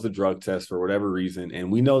 He fails the drug test for whatever reason,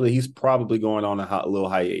 and we know that he's probably going on a little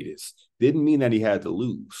hiatus. Didn't mean that he had to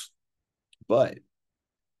lose, but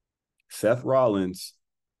Seth Rollins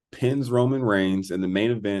pins Roman Reigns in the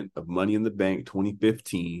main event of Money in the Bank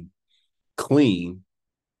 2015 clean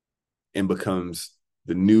and becomes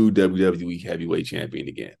the new WWE heavyweight champion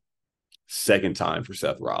again. Second time for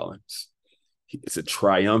Seth Rollins. It's a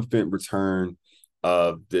triumphant return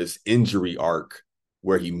of this injury arc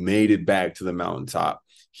where he made it back to the mountaintop.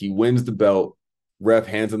 He wins the belt. Ref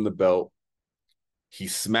hands him the belt. He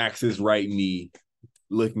smacks his right knee,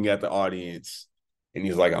 looking at the audience, and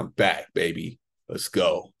he's like, I'm back, baby. Let's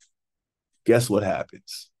go. Guess what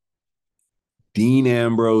happens? Dean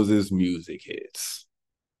Ambrose's music hits.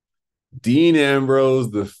 Dean Ambrose,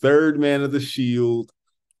 the third man of the Shield,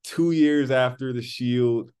 2 years after the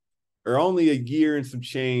Shield, or only a year and some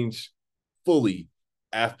change fully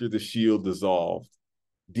after the Shield dissolved.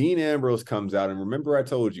 Dean Ambrose comes out, and remember I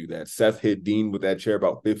told you that Seth hit Dean with that chair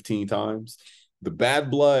about 15 times? The bad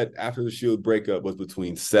blood after the Shield breakup was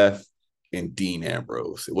between Seth and Dean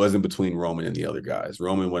Ambrose. It wasn't between Roman and the other guys.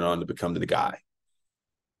 Roman went on to become the guy.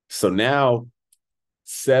 So now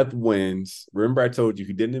Seth wins. Remember I told you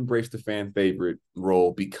he didn't embrace the fan favorite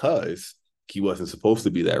role because he wasn't supposed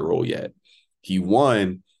to be that role yet. He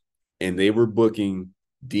won, and they were booking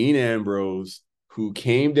Dean Ambrose, who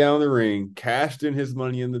came down the ring, cashed in his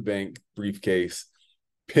Money in the Bank briefcase,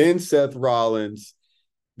 pinned Seth Rollins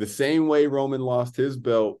the same way Roman lost his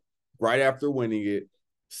belt right after winning it.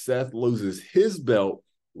 Seth loses his belt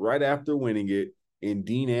right after winning it, and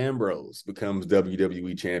Dean Ambrose becomes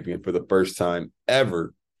WWE champion for the first time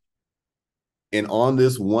ever. And on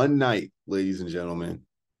this one night, ladies and gentlemen,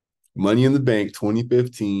 Money in the Bank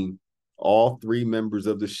 2015, all 3 members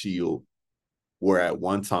of the Shield were at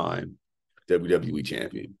one time WWE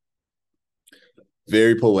champion.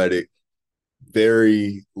 Very poetic,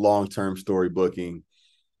 very long-term story booking,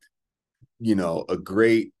 a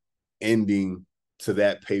great ending to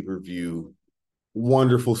that pay-per-view.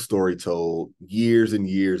 Wonderful story told, years and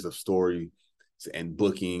years of story and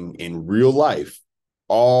booking in real life,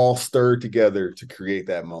 all stirred together to create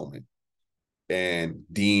that moment. And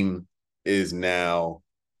Dean is now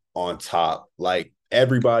on top. Like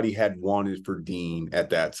everybody had wanted for Dean at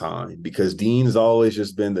that time, because Dean's always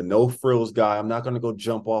just been the no frills guy. I'm not going to go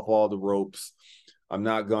jump off all the ropes. I'm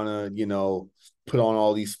not going to, put on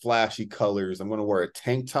all these flashy colors. I'm going to wear a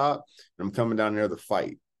tank top and I'm coming down there to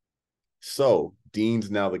fight. So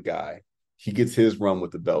Dean's now the guy. He gets his run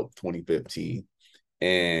with the belt 2015,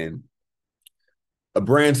 and a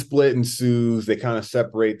brand split ensues. They kind of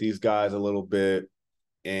separate these guys a little bit,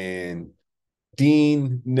 and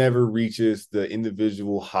Dean never reaches the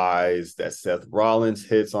individual highs that Seth Rollins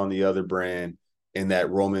hits on the other brand, and that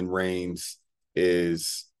Roman Reigns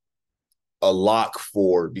is a lock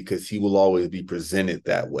for, because he will always be presented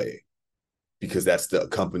that way, because that's the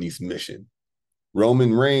company's mission.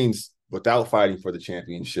 Roman Reigns, without fighting for the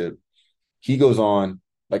championship, he goes on,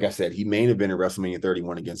 like I said, he main evented WrestleMania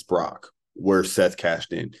 31 against Brock, where Seth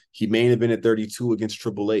cashed in. He main evented 32 against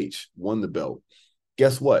Triple H, won the belt.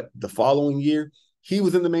 Guess what? The following year, he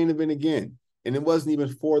was in the main event again, and it wasn't even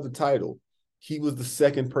for the title. He was the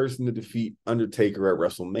second person to defeat Undertaker at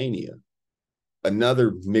WrestleMania.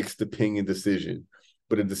 Another mixed opinion decision,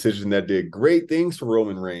 but a decision that did great things for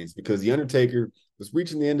Roman Reigns, because the Undertaker was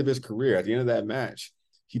reaching the end of his career. At the end of that match,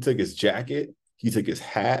 he took his jacket, he took his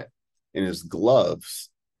hat and his gloves,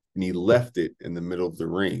 and he left it in the middle of the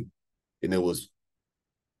ring. And it was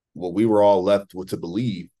what we were all left with to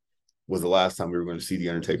believe was the last time we were going to see the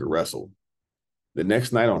Undertaker wrestle. The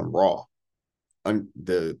next night on Raw,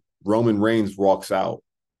 the Roman Reigns walks out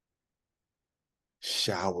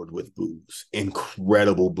showered with booze,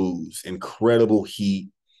 incredible heat.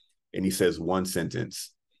 And he says one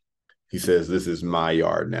sentence. He says, "This is my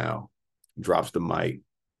yard now." Drops the mic.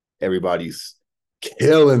 Everybody's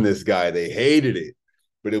killing this guy. They hated it,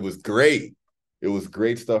 but it was great. It was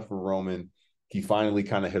great stuff for Roman. He finally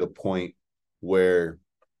kind of hit a point where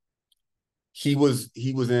he was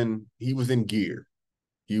in gear.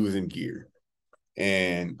 He was in gear.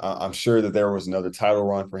 And I'm sure that there was another title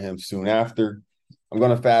run for him soon after. I'm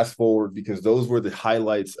going to fast forward because those were the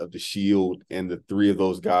highlights of the Shield and the three of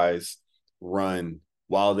those guys run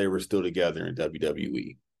while they were still together in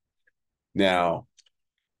WWE. Now,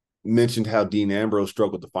 mentioned how Dean Ambrose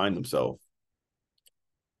struggled to find himself.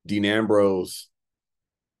 Dean Ambrose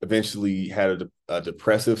eventually had a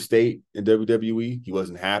depressive state in WWE. He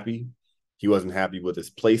wasn't happy. He wasn't happy with his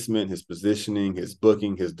placement, his positioning, his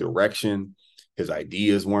booking, his direction. His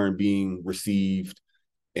ideas weren't being received.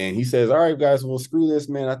 And he says, "All right, guys, well, screw this,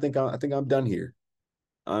 man. I think I'm done here.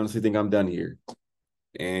 I honestly think I'm done here."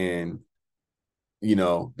 And, you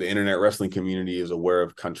know, the internet wrestling community is aware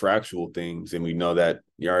of contractual things. And we know that,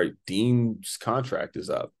 all right, Dean's contract is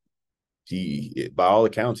up. By all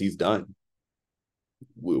accounts, he's done.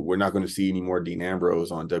 We're not going to see any more Dean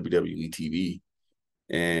Ambrose on WWE TV.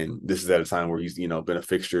 And this is at a time where he's, been a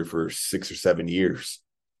fixture for 6 or 7 years.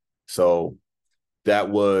 So that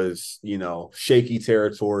was, shaky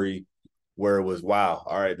territory where it was, wow,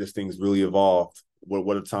 all right, this thing's really evolved.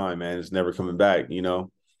 What a time, man. It's never coming back, in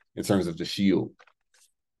terms of the Shield.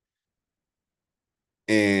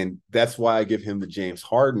 And that's why I give him the James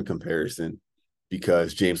Harden comparison,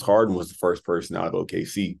 because James Harden was the first person out of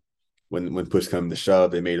OKC. When push came to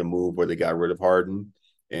shove, they made a move where they got rid of Harden,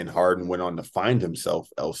 and Harden went on to find himself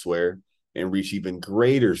elsewhere and reach even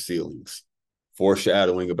greater ceilings,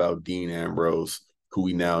 foreshadowing about Dean Ambrose, who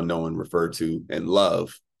we now know and refer to and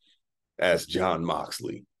love as Jon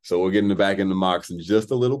Moxley. So we're getting back into Mox in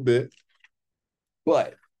just a little bit.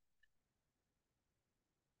 But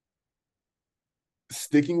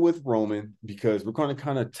sticking with Roman, because we're going to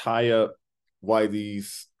kind of tie up why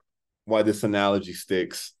this analogy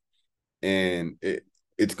sticks. And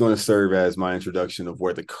it's going to serve as my introduction of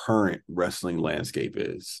where the current wrestling landscape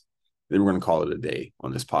is. Then we're going to call it a day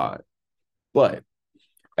on this pod. But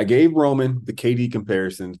I gave Roman the KD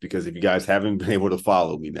comparisons because if you guys haven't been able to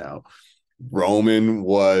follow me now, Roman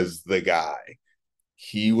was the guy.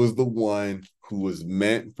 He was the one who was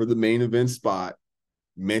meant for the main event spot,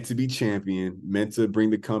 meant to be champion, meant to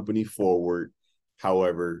bring the company forward.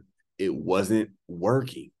 However, it wasn't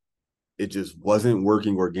working. It just wasn't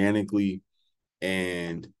working organically.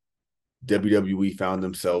 And WWE found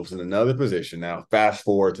themselves in another position. Now, fast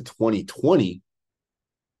forward to 2020,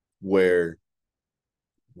 where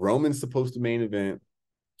Roman's supposed to main event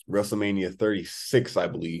WrestleMania 36, I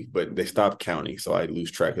believe, but they stopped counting, so I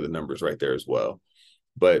lose track of the numbers right there as well.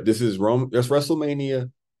 But that's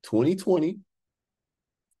WrestleMania 2020,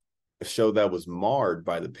 a show that was marred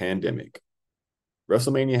by the pandemic.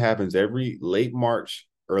 WrestleMania happens every late March,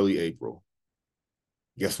 early April.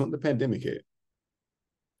 Guess when the pandemic hit?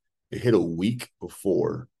 It hit a week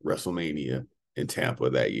before WrestleMania in Tampa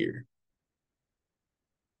that year.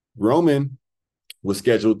 Roman was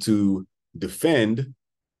scheduled to defend.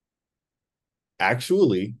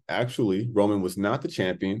 Actually, Roman was not the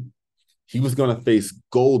champion. He was going to face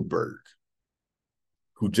Goldberg,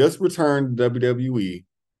 who just returned to WWE.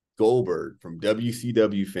 Goldberg from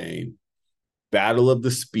WCW fame, Battle of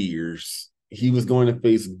the Spears. He was going to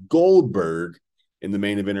face Goldberg in the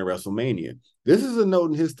main event of WrestleMania. This is a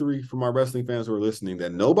note in history from our wrestling fans who are listening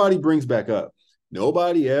that nobody brings back up.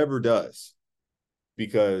 Nobody ever does.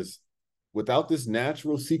 Because without this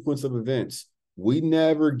natural sequence of events, we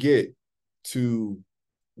never get to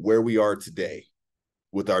where we are today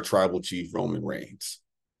with our tribal chief, Roman Reigns.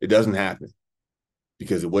 It doesn't happen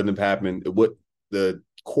because it wouldn't have happened. The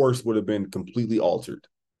course would have been completely altered.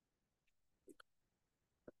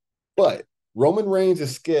 But Roman Reigns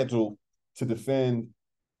is scheduled to defend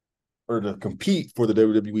or to compete for the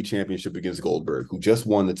WWE Championship against Goldberg, who just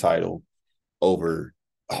won the title over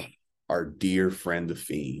our dear friend, The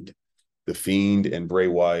Fiend. The Fiend and Bray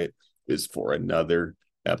Wyatt is for another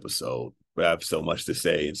episode. But I have so much to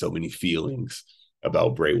say and so many feelings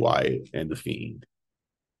about Bray Wyatt and The Fiend.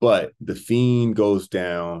 But The Fiend goes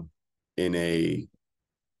down in a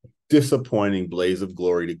disappointing blaze of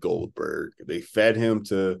glory to Goldberg. They fed him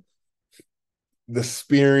to the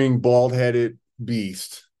spearing, bald-headed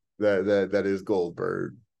beast that is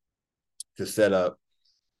Goldberg to set up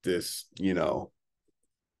this,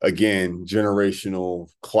 again, generational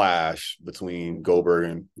clash between Goldberg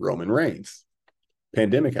and Roman Reigns.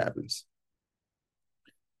 Pandemic happens.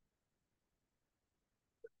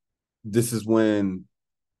 This is when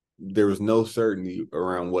there was no certainty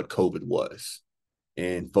around what COVID was.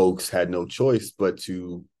 And folks had no choice but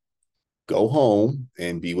to go home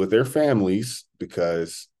and be with their families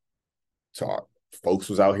because folks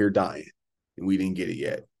was out here dying and we didn't get it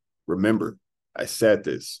yet. Remember, I said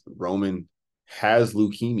this, Roman has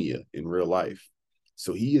leukemia in real life.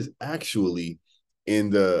 So he is actually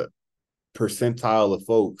in the percentile of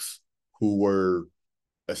folks who were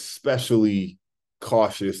especially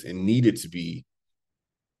cautious and needed to be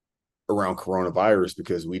around coronavirus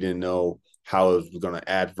because we didn't know how it was going to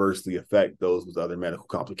adversely affect those with other medical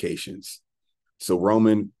complications. So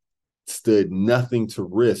Roman stood nothing to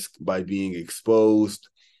risk by being exposed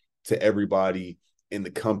to everybody in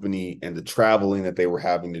the company and the traveling that they were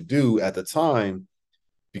having to do at the time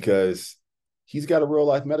because he's got a real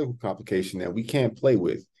life medical complication that we can't play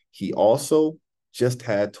with. He also just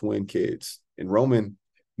had twin kids, and Roman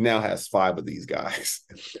now has 5 of these guys.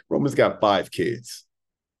 Roman's got 5 kids,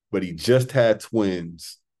 but he just had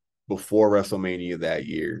twins before WrestleMania that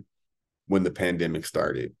year when the pandemic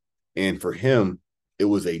started. And for him, it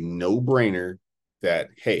was a no-brainer that,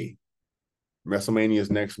 hey, WrestleMania is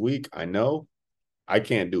next week. I know I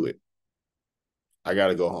can't do it. I got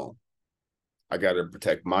to go home. I got to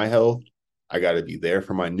protect my health. I got to be there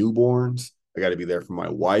for my newborns. I got to be there for my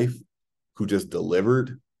wife who just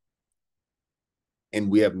delivered. And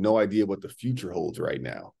we have no idea what the future holds right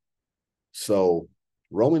now. So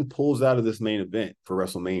Roman pulls out of this main event for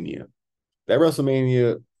WrestleMania. That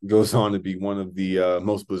WrestleMania goes on to be one of the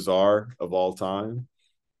most bizarre of all time.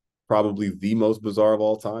 Probably the most bizarre of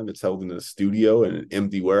all time. It's held in a studio in an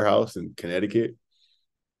empty warehouse in Connecticut,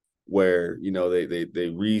 where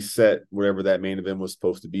they reset whatever that main event was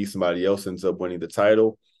supposed to be. Somebody else ends up winning the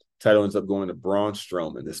title. Title ends up going to Braun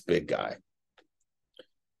Strowman, this big guy.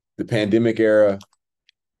 The pandemic era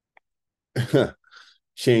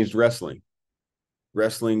changed wrestling.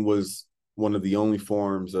 Wrestling was one of the only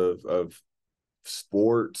forms of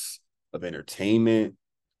sports, of entertainment,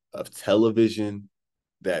 of television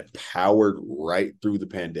that powered right through the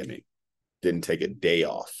pandemic. Didn't take a day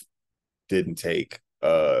off. Didn't take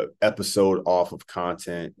an episode off of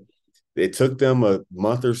content. It took them a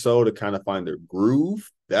month or so to kind of find their groove.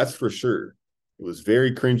 That's for sure. It was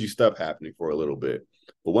very cringy stuff happening for a little bit.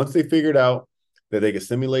 But once they figured out that they could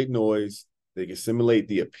simulate noise, they could simulate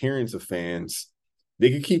the appearance of fans,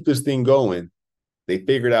 they could keep this thing going. They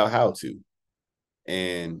figured out how to.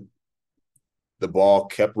 And the ball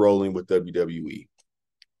kept rolling with WWE.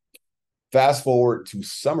 Fast forward to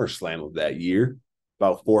SummerSlam of that year,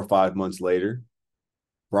 about 4 or 5 months later,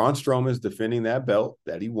 Braun Strowman is defending that belt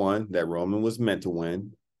that he won, that Roman was meant to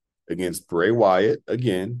win, against Bray Wyatt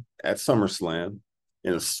again at SummerSlam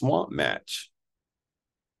in a swamp match.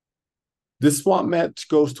 This swamp match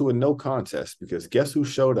goes to a no contest because guess who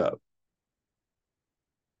showed up?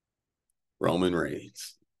 Roman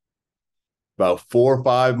Reigns. About 4 or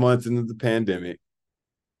 5 months into the pandemic,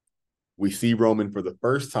 we see Roman for the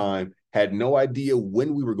first time. Had no idea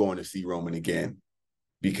when we were going to see Roman again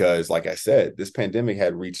because, like I said, this pandemic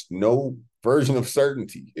had reached no version of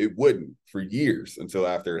certainty. It wouldn't for years until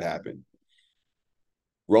after it happened.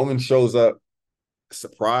 Roman shows up,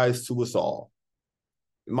 surprise to us all.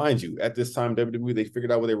 Mind you, at this time, WWE, they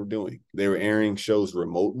figured out what they were doing. They were airing shows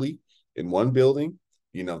remotely in one building.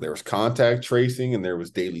 There was contact tracing and there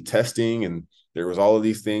was daily testing and there was all of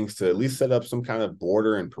these things to at least set up some kind of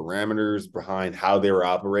border and parameters behind how they were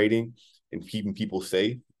operating and keeping people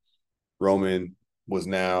safe. Roman was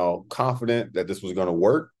now confident that this was going to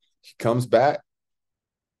work. He comes back,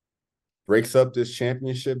 breaks up this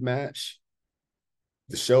championship match.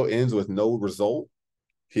 The show ends with no result.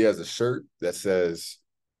 He has a shirt that says,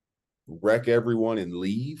 "Wreck everyone and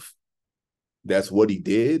leave." That's what he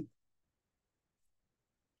did.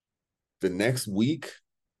 The next week,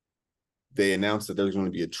 they announced that there's going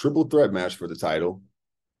to be a triple threat match for the title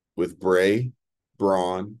with Bray,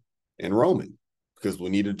 Braun, and Roman, because we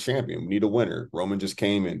need a champion. We need a winner. Roman just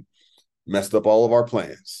came and messed up all of our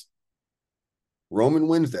plans. Roman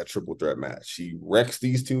wins that triple threat match. He wrecks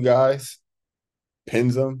these two guys,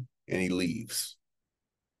 pins them, and he leaves.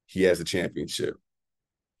 He has the championship.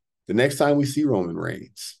 The next time we see Roman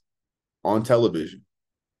Reigns on television,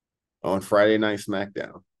 on Friday Night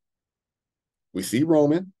SmackDown, we see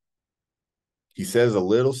Roman. He says a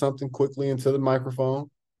little something quickly into the microphone.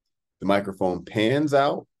 The microphone pans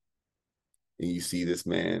out, and you see this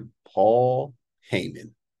man, Paul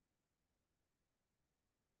Heyman.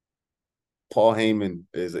 Paul Heyman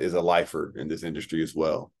is a lifer in this industry as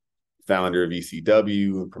well. Founder of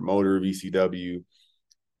ECW and promoter of ECW.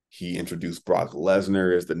 He introduced Brock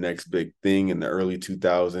Lesnar as the next big thing in the early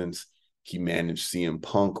 2000s. He managed CM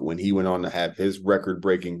Punk when he went on to have his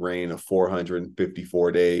record-breaking reign of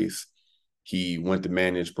 454 days. He went to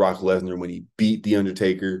manage Brock Lesnar when he beat The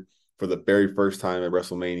Undertaker for the very first time at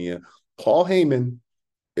WrestleMania. Paul Heyman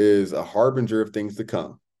is a harbinger of things to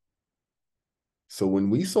come. So when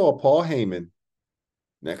we saw Paul Heyman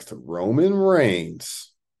next to Roman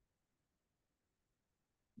Reigns,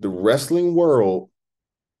 the wrestling world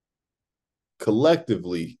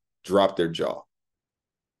collectively dropped their jaw.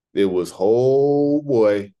 It was, oh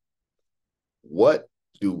boy, what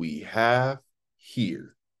do we have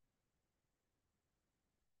here?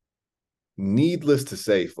 Needless to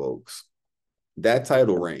say, folks, that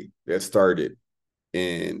title reign that started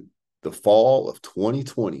in the fall of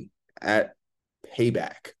 2020 at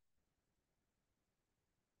Payback,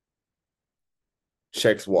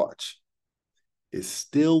 checks watch, is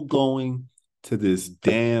still going to this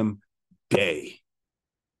damn day.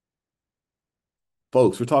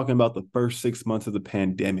 Folks, we're talking about the first 6 months of the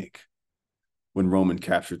pandemic when Roman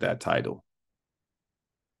captured that title.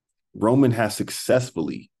 Roman has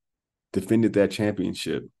successfully defended that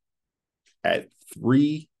championship at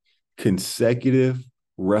 3 consecutive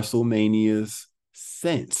WrestleManias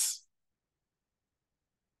since.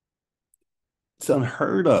 It's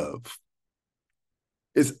unheard of.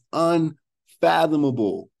 It's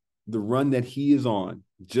unfathomable, the run that he is on.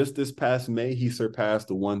 Just this past May, he surpassed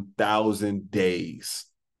the 1,000 days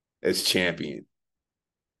as champion.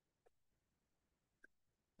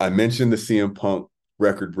 I mentioned the CM Punk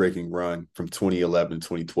record-breaking run from 2011 to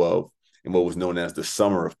 2012 in what was known as the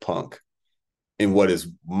Summer of Punk, in what is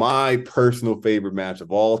my personal favorite match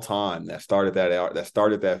of all time that started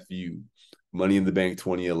that feud. Money in the Bank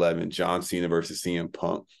 2011, John Cena versus CM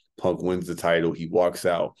Punk. Punk wins the title. He walks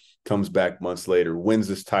out, comes back months later, wins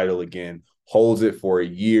this title again, holds it for a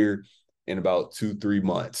year and about 2-3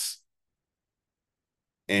 months.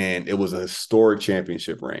 And it was a historic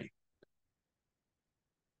championship reign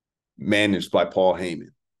managed by Paul Heyman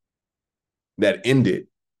that ended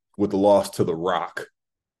with the loss to The Rock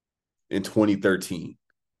in 2013.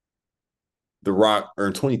 The Rock, or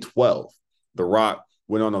in 2012, The Rock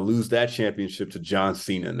went on to lose that championship to John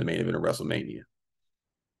Cena in the main event of WrestleMania.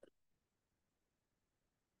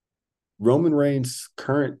 Roman Reigns'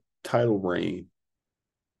 current title reign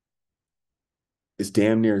is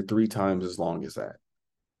damn near 3 times as long as that.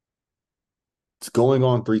 It's going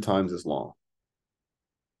on 3 times as long.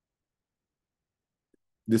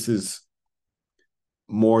 This is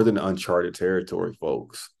more than uncharted territory,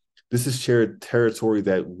 folks. This is territory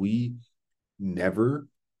that we never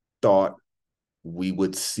thought we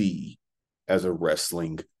would see as a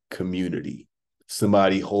wrestling community.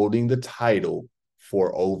 Somebody holding the title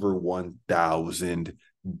for over 1,000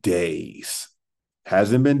 days.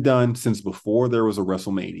 Hasn't been done since before there was a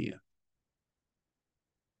WrestleMania.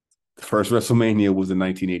 The first WrestleMania was in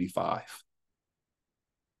 1985.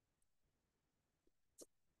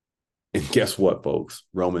 And guess what, folks?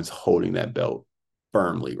 Roman's holding that belt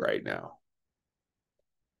firmly right now.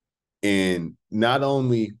 And not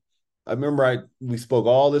only, I remember we spoke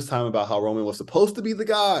all this time about how Roman was supposed to be the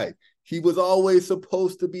guy. He was always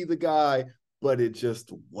supposed to be the guy, but it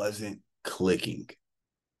just wasn't clicking.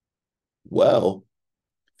 Well,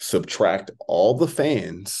 subtract all the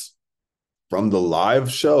fans from the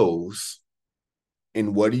live shows,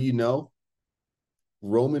 and what do you know?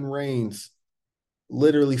 Roman Reigns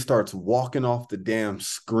literally starts walking off the damn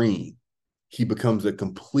screen. He becomes a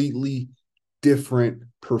completely different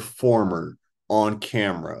performer on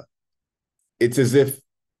camera. It's as if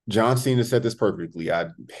John Cena said this perfectly.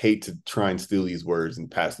 I'd hate to try and steal these words and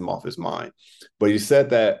pass them off his mind. But he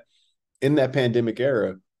said that in that pandemic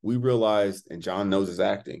era, we realized, and John knows his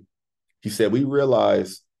acting, he said, we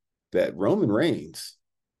realized that Roman Reigns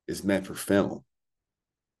is meant for film.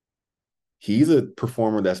 He's a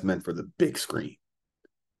performer that's meant for the big screen.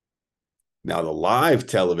 Now, the live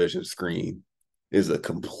television screen is a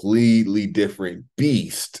completely different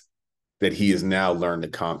beast that he has now learned to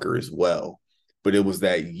conquer as well. But it was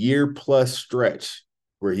that year plus stretch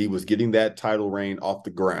where he was getting that title reign off the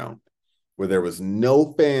ground, where there was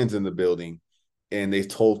no fans in the building, and they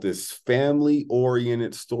told this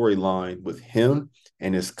family-oriented storyline with him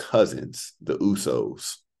and his cousins, the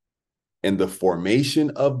Usos, and the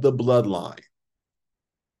formation of the bloodline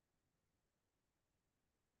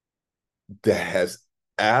that has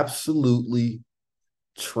absolutely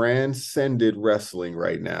transcended wrestling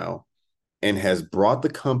right now and has brought the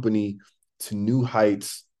company to new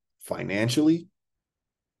heights financially.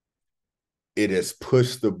 It has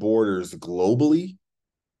pushed the borders globally.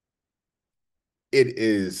 It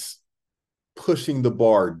is pushing the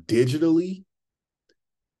bar digitally,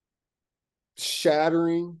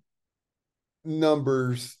 shattering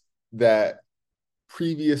numbers that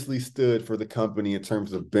previously stood for the company in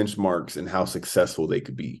terms of benchmarks and how successful they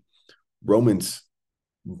could be. Roman's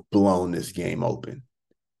blown this game open.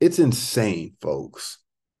 It's insane, folks.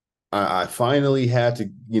 I finally had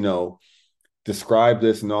to, describe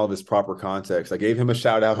this in all of its proper context. I gave him a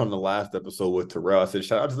shout out on the last episode with Terrell. I said,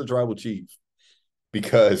 shout out to the Tribal Chief,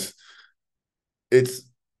 because it's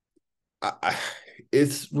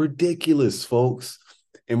ridiculous, folks.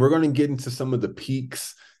 And we're going to get into some of the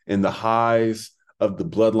peaks and the highs of the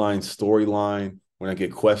Bloodline storyline when I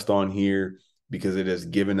get Quest on here, because it has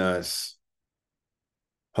given us,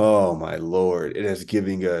 oh my Lord, it has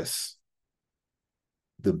given us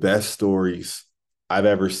the best stories I've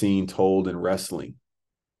ever seen told in wrestling.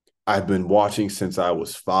 I've been watching since I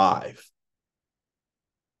was 5.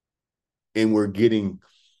 And we're getting,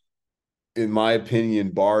 in my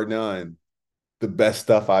opinion, bar none, the best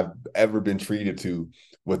stuff I've ever been treated to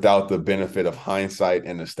without the benefit of hindsight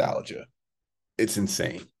and nostalgia. It's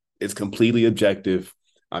insane. It's completely objective.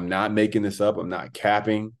 I'm not making this up. I'm not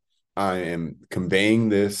capping. I am conveying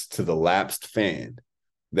this to the lapsed fan,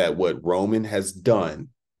 that what Roman has done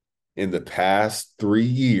in the past 3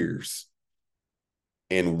 years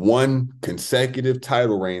in one consecutive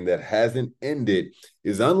title reign that hasn't ended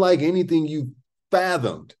is unlike anything you've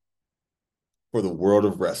fathomed for the world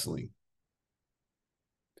of wrestling.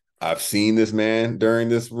 I've seen this man during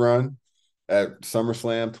this run at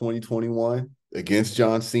SummerSlam 2021 against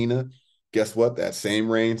John Cena. Guess what? That same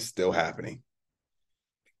reign's still happening.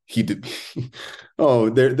 He did. Oh,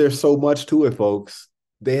 there's so much to it, folks.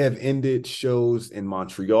 They have ended shows in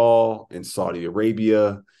Montreal, in Saudi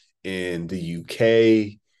Arabia, in the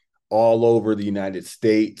UK, all over the United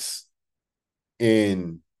States,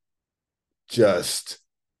 in just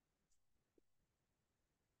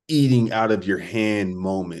eating out of your hand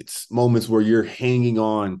moments where you're hanging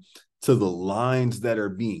on to the lines that are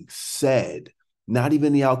being said, not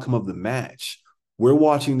even the outcome of the match. We're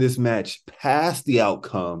watching this match past the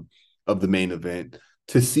outcome of the main event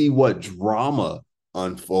to see what drama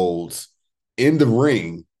unfolds in the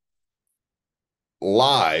ring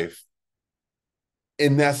live.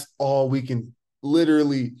 And that's all we can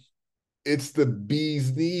literally, it's the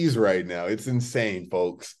bee's knees right now. It's insane,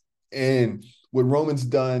 folks. And what Roman's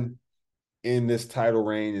done in this title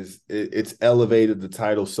reign is it's elevated the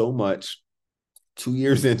title so much. 2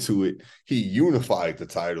 years into it, he unified the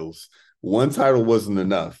titles. One title wasn't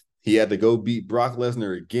enough. He had to go beat Brock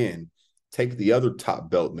Lesnar again, take the other top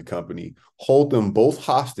belt in the company, hold them both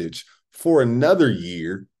hostage for another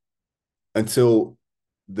year until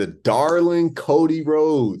the darling Cody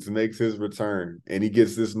Rhodes makes his return. And he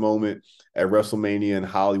gets this moment at WrestleMania in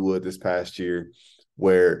Hollywood this past year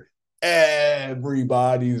where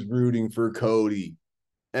everybody's rooting for Cody.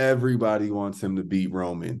 Everybody wants him to beat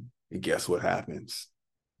Roman. And guess what happens?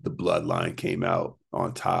 The bloodline came out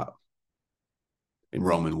on top. And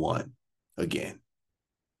Roman won again.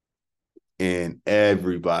 And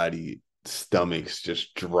everybody's stomachs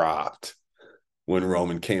just dropped when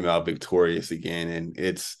Roman came out victorious again. And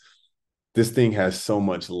this thing has so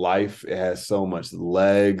much life. It has so much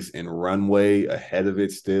legs and runway ahead of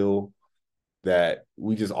it still, that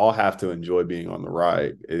we just all have to enjoy being on the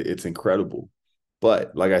ride. It's incredible.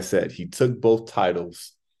 But like I said, he took both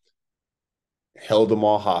titles, held them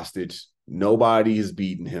all hostage. Nobody has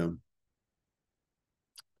beaten him.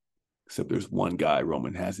 Except there's one guy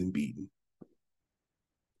Roman hasn't beaten.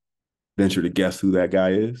 Venture to guess who that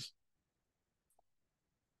guy is?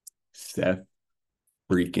 Seth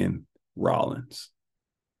freaking Rollins.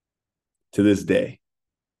 To this day,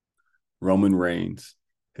 Roman Reigns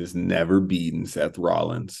has never beaten Seth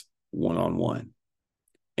Rollins one-on-one.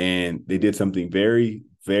 And they did something very,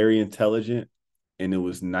 very intelligent, and it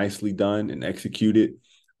was nicely done and executed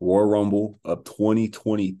Royal Rumble of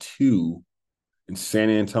 2022 in San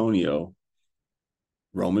Antonio,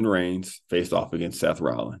 Roman Reigns faced off against Seth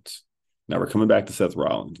Rollins. Now we're coming back to Seth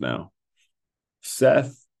Rollins now.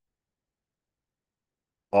 Seth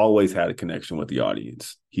always had a connection with the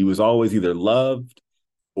audience. He was always either loved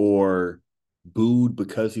or booed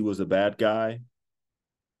because he was a bad guy,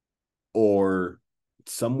 or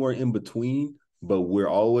somewhere in between. But we're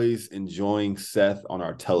always enjoying Seth on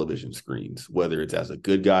our television screens, whether it's as a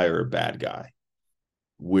good guy or a bad guy.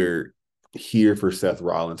 We're here for Seth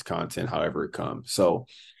Rollins content, however it comes. So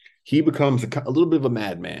he becomes a little bit of a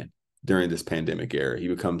madman during this pandemic era. He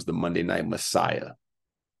becomes the Monday Night Messiah.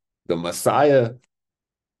 The Messiah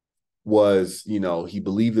was, he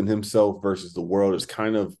believed in himself versus the world. It's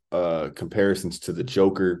kind of comparisons to the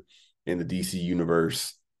Joker in the DC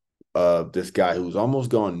universe of this guy who's almost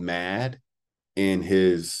gone mad in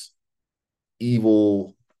his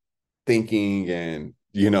evil thinking and,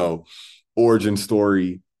 origin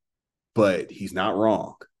story, but he's not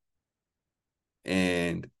wrong.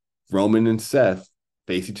 And Roman and Seth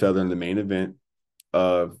face each other in the main event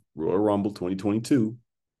of Royal Rumble 2022,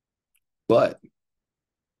 but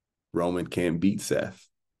Roman can't beat Seth.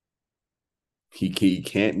 He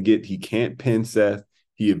can't pin Seth.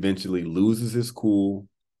 He eventually loses his cool,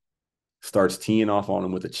 starts teeing off on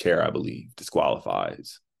him with a chair, I believe,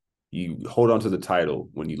 disqualifies. You hold on to the title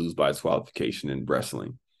when you lose by disqualification in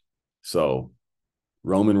wrestling. So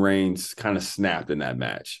Roman Reigns kind of snapped in that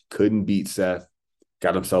match. Couldn't beat Seth,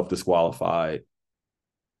 got himself disqualified.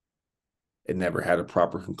 It never had a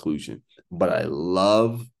proper conclusion. But I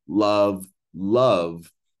love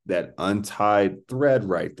that untied thread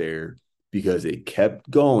right there because it kept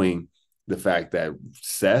going. The fact that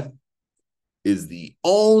Seth is the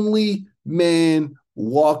only man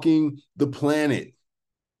walking the planet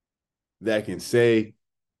that can say,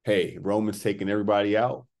 hey, Roman's taking everybody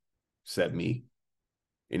out, except me.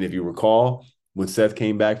 And if you recall, when Seth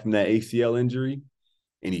came back from that ACL injury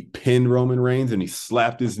and he pinned Roman Reigns and he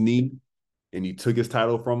slapped his knee and he took his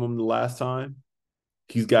title from him the last time,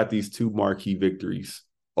 he's got these two marquee victories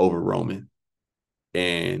over Roman.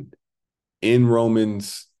 And in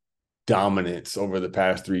Roman's dominance over the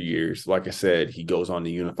past 3 years, like I said, he goes on to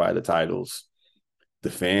unify the titles. The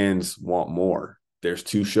fans want more. There's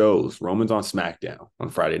 2 shows. Roman's on SmackDown on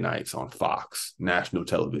Friday nights on Fox, national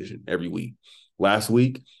television every week. Last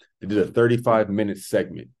week, they did a 35-minute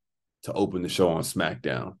segment to open the show on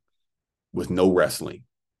SmackDown with no wrestling.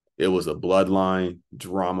 It was a bloodline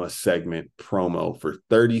drama segment promo for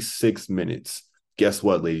 36 minutes. Guess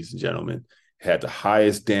what, ladies and gentlemen? It had the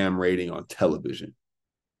highest damn rating on television.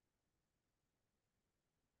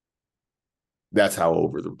 That's how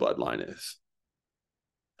over the bloodline is.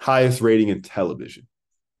 Highest rating in television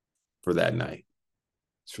for that night.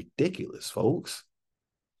 It's ridiculous, folks.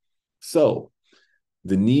 So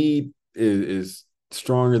the need is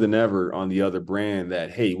stronger than ever on the other brand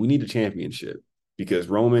that, hey, we need a championship. Because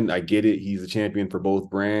Roman, I get it, he's a champion for both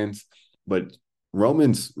brands, but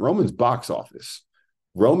Roman's box office.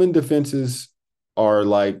 Roman defenses are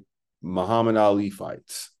like Muhammad Ali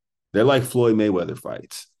fights. They're like Floyd Mayweather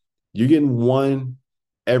fights. You're getting one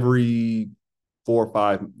every 4 or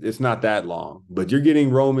 5. It's not that long, but you're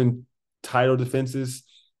getting Roman title defenses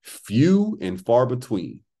few and far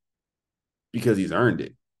between because he's earned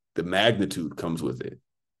it. The magnitude comes with it.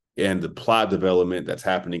 And the plot development that's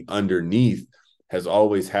happening underneath has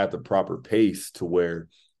always had the proper pace to where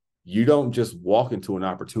you don't just walk into an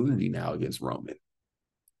opportunity now against Roman.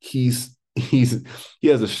 He has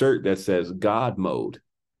a shirt that says God mode,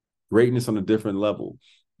 greatness on a different level.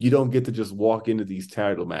 You don't get to just walk into these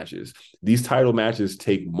title matches. These title matches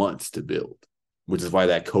take months to build, which is why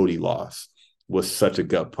that Cody loss was such a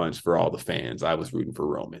gut punch for all the fans. I was rooting for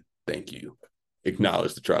Roman. Thank you.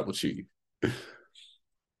 Acknowledge the tribal chief.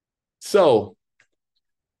 So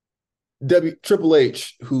Triple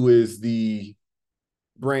H, who is the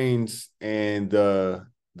brains and the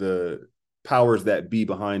powers that be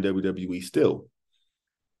behind WWE still,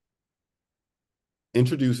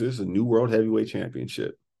 introduces a new World Heavyweight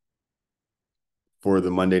Championship for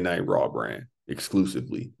the Monday Night Raw brand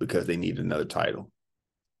exclusively because they need another title.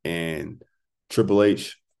 And Triple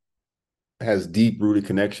H has deep-rooted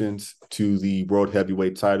connections to the World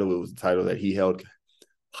Heavyweight title. It was the title that he held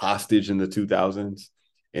hostage in the 2000s.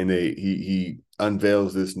 And he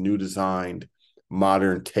unveils this new designed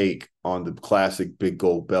modern take on the classic big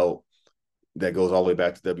gold belt that goes all the way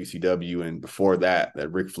back to WCW. And before that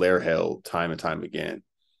Ric Flair held time and time again.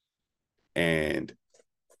 And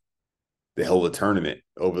they hold a tournament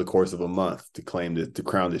over the course of a month to crown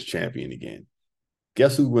this champion again.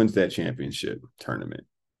 Guess who wins that championship tournament?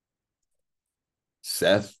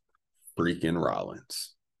 Seth freaking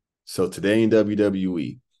Rollins. So today in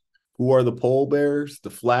WWE, who are the pole bearers, the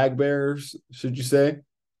flag bearers, should you say?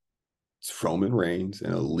 It's Roman Reigns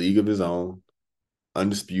in a league of his own,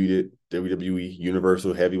 undisputed WWE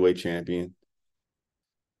Universal Heavyweight Champion.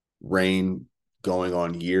 Reign going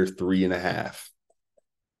on year 3.5.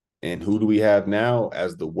 And who do we have now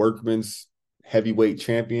as the workman's heavyweight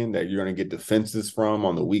champion that you're going to get defenses from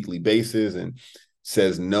on the weekly basis and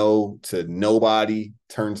says no to nobody,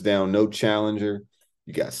 turns down no challenger?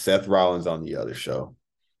 You got Seth Rollins on the other show.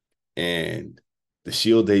 And the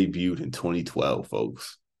Shield debuted in 2012,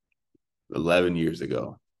 folks, 11 years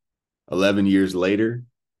ago. 11 years later,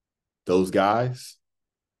 those guys,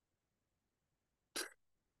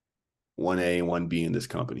 1A and 1B in this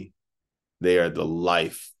company. They are the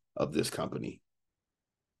life of this company.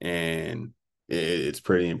 And it's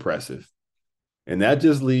pretty impressive. And that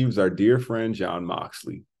just leaves our dear friend Jon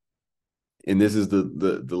Moxley. And this is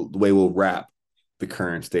the way we'll wrap the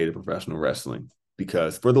current state of professional wrestling.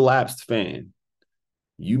 Because for the lapsed fan,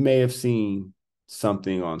 you may have seen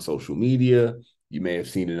something on social media. You may have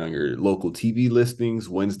seen it on your local TV listings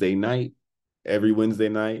every Wednesday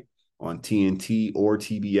night on TNT or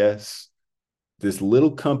TBS. This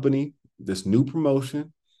little company, this new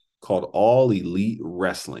promotion called All Elite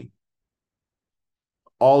Wrestling.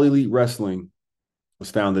 All Elite Wrestling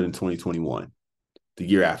was founded in 2021, the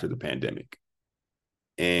year after the pandemic.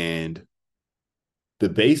 And the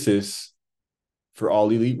basis for All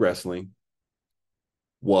Elite Wrestling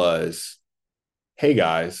was, hey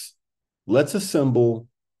guys, let's assemble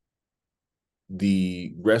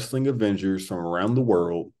the wrestling Avengers from around the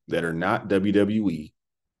world that are not WWE,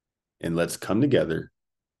 and let's come together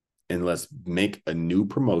and let's make a new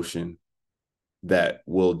promotion that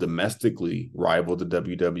will domestically rival the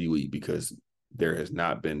WWE, because there has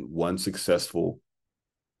not been one successful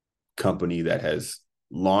company that has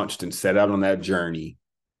launched and set out on that journey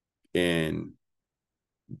in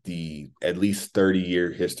the at least 30-year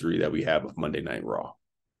history that we have of Monday Night Raw.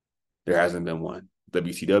 There hasn't been one.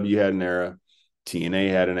 WCW had an era. TNA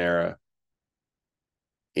had an era.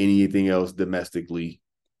 Anything else domestically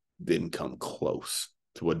didn't come close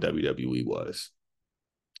to what WWE was.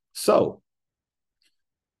 So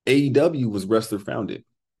AEW was wrestler founded.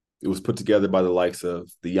 It was put together by the likes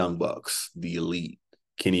of the Young Bucks, the Elite,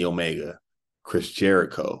 Kenny Omega, Chris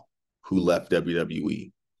Jericho, who left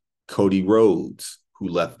WWE, Cody Rhodes, who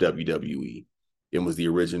left WWE, and was the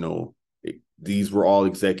original. These were all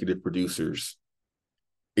executive producers,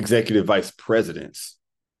 executive vice presidents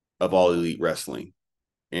of All Elite Wrestling.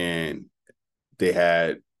 And they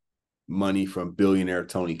had money from billionaire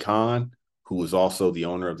Tony Khan, who was also the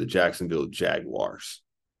owner of the Jacksonville Jaguars.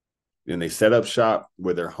 And they set up shop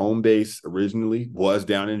where their home base originally was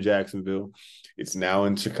down in Jacksonville. It's now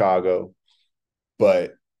in Chicago.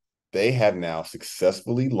 But they have now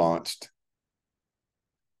successfully launched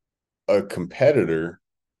a competitor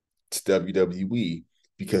to WWE,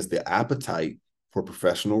 because the appetite for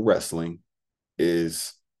professional wrestling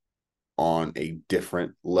is on a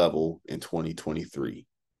different level in 2023.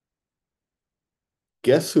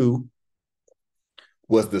 Guess who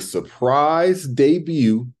was the surprise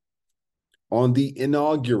debut on the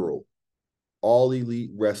inaugural All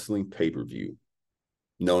Elite Wrestling pay-per-view,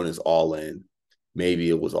 known as All In? Maybe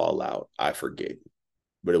it was All Out, I forget.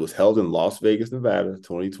 But it was held in Las Vegas, Nevada,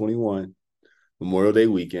 2021, Memorial Day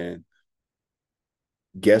weekend.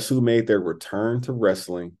 Guess who made their return to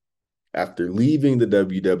wrestling after leaving the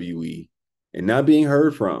WWE and not being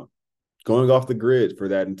heard from, going off the grid for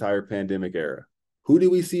that entire pandemic era? Who did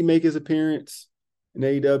we see make his appearance in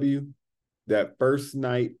AEW? That first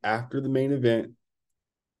night after the main event,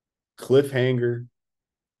 cliffhanger,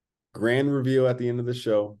 grand reveal at the end of the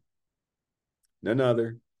show. None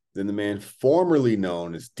other than the man formerly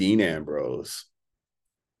known as Dean Ambrose,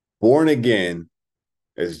 born again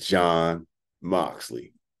as Jon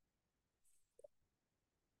Moxley.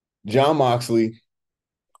 Jon Moxley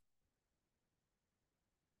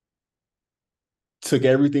took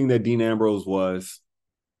everything that Dean Ambrose was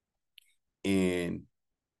and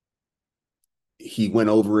he went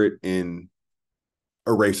over it in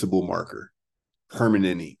erasable marker,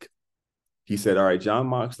 permanent ink. He said, all right,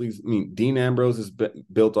 Dean Ambrose is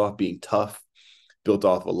built off being tough, built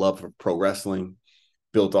off a love for pro wrestling,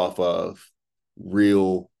 built off of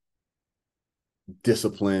real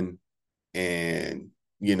discipline and,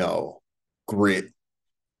 grit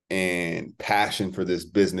and passion for this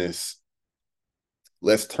business.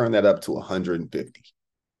 Let's turn that up to 150,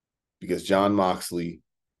 because Jon Moxley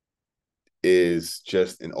is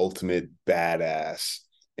just an ultimate badass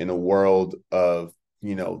in a world of,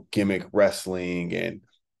 gimmick wrestling and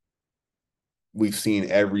We've seen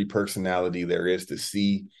every personality there is to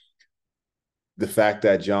see. The fact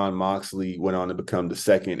that Jon Moxley went on to become the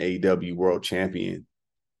second AEW World Champion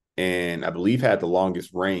and I believe had the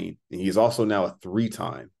longest reign. And he's also now a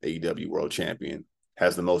 3-time AEW World Champion,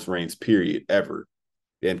 has the most reigns, period, ever,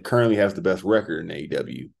 and currently has the best record in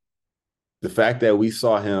AEW. The fact that we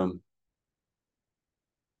saw him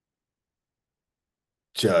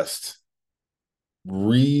just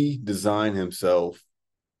redesign himself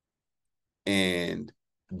and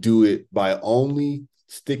do it by only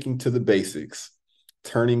sticking to the basics,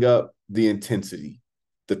 turning up the intensity,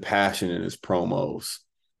 the passion in his promos,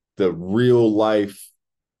 the real life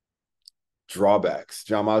drawbacks.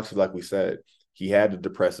 Jon Moxley, like we said, he had a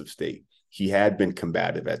depressive state. He had been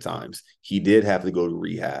combative at times. He did have to go to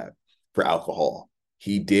rehab for alcohol.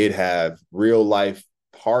 He did have real life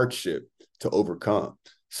hardship to overcome.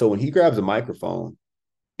 So when he grabs a microphone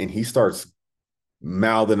and he starts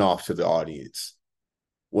mouthing off to the audience,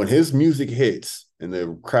 when his music hits and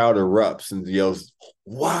the crowd erupts and yells,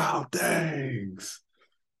 "Wow, thanks,"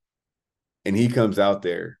 and he comes out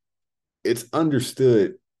there, it's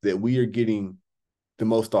understood that we are getting the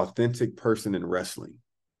most authentic person in wrestling.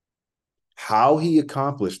 How he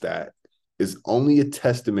accomplished that is only a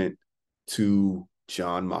testament to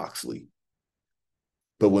Jon Moxley.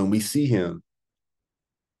 But when we see him,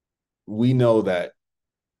 we know that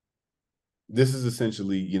this is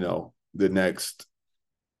essentially, the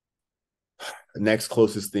next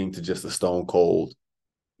closest thing to just a Stone Cold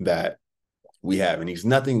that we have. And he's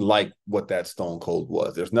nothing like what that Stone Cold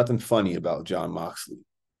was. There's nothing funny about Jon Moxley.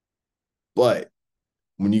 But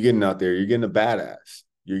when you're getting out there, you're getting a badass.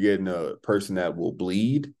 You're getting a person that will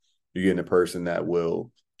bleed. You're getting a person that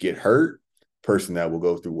will get hurt, person that will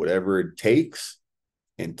go through whatever it takes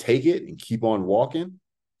and take it and keep on walking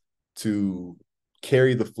to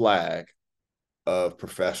carry the flag of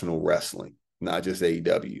professional wrestling, not just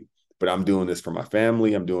AEW. But I'm doing this for my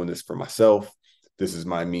family. I'm doing this for myself. This is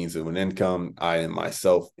my means of an income. I am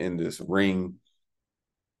myself in this ring.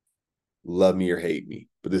 Love me or hate me,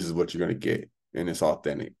 but this is what you're going to get. And it's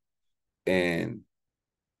authentic. And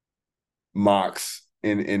Mox,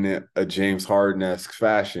 in a James Harden-esque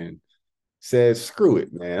fashion, said, screw it,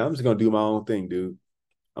 man. I'm just going to do my own thing, dude.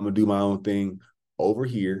 I'm going to do my own thing over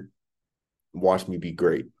here. Watch me be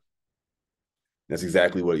great. That's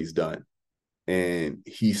exactly what he's done. And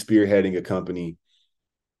he's spearheading a company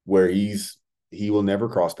where he will never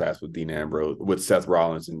cross paths with Dean Ambrose, with Seth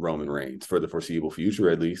Rollins and Roman Reigns for the foreseeable future,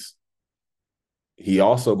 at least. He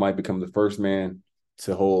also might become the first man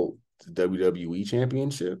to hold the WWE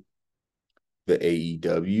Championship, the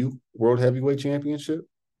AEW World Heavyweight Championship.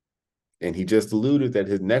 And he just alluded that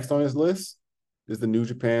his next on his list is the New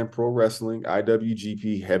Japan Pro Wrestling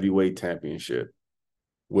IWGP Heavyweight Championship,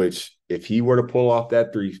 which if he were to pull off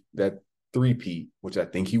that three-peat, which I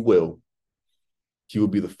think he will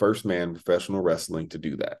be the first man in professional wrestling to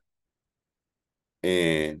do that.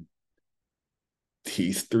 And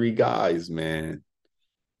these three guys, man,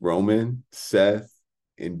 Roman, Seth,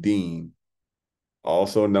 and Dean,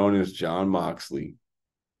 also known as Jon Moxley,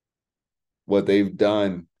 what they've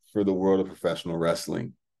done for the world of professional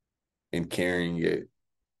wrestling and carrying it,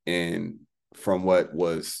 and from what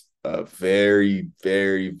was a very,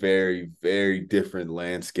 very, very, very different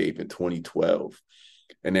landscape in 2012,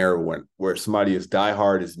 an era where somebody as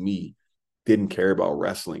diehard as me didn't care about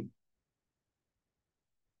wrestling,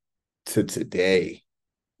 to today,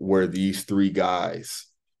 where these three guys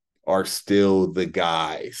are still the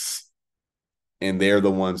guys. And they're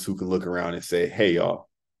the ones who can look around and say, hey,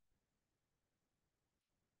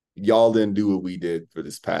 y'all didn't do what we did for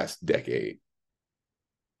this past decade.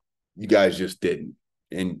 You guys just didn't.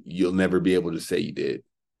 And you'll never be able to say you did.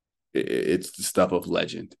 It's the stuff of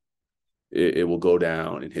legend. It will go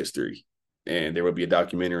down in history. And there will be a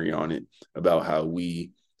documentary on it about how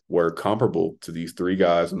we were comparable to these three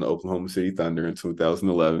guys on the Oklahoma City Thunder in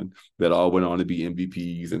 2011 that all went on to be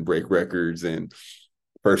MVPs and break records and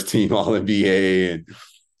first team All-NBA and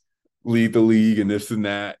lead the league and this and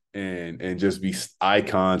that, and just be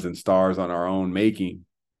icons and stars on our own making.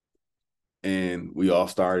 And we all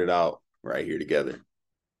started out right here together.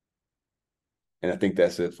 And I think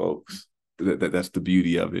that's it, folks. That's the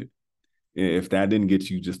beauty of it. If that didn't get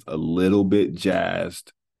you just a little bit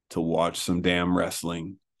jazzed to watch some damn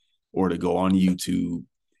wrestling, or to go on YouTube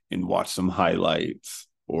and watch some highlights,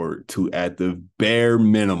 or to, at the bare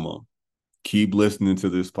minimum, keep listening to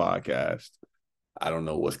this podcast, I don't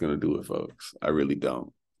know what's going to do it, folks. I really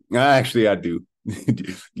don't. Actually, I do.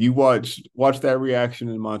 You watch that reaction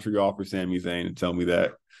in Montreal for Sami Zayn and tell me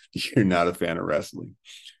that you're not a fan of wrestling.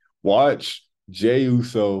 Watch Jey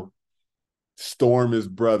Uso storm his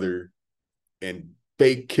brother and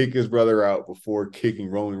fake kick his brother out before kicking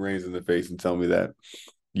Roman Reigns in the face and tell me that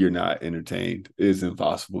you're not entertained. It's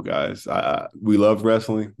impossible, guys. We love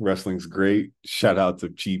wrestling. Wrestling's great. Shout out to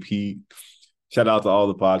Cheap Heat. Shout out to all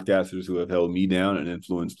the podcasters who have held me down and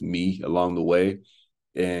influenced me along the way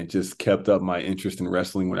and just kept up my interest in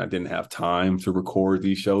wrestling when I didn't have time to record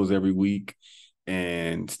these shows every week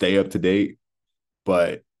and stay up to date.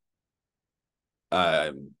 But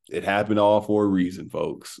it happened all for a reason,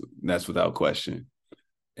 folks. And that's without question.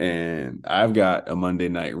 And I've got a Monday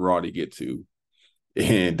Night Raw to get to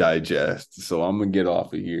and digest. So I'm going to get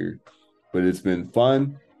off of here. But it's been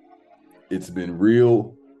fun. It's been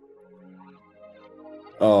real.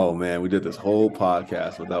 Oh, man, we did this whole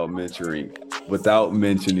podcast without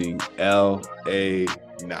mentioning L.A.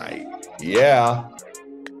 Knight. Yeah,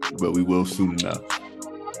 but we will soon enough.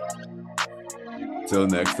 Till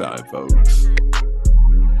next time, folks.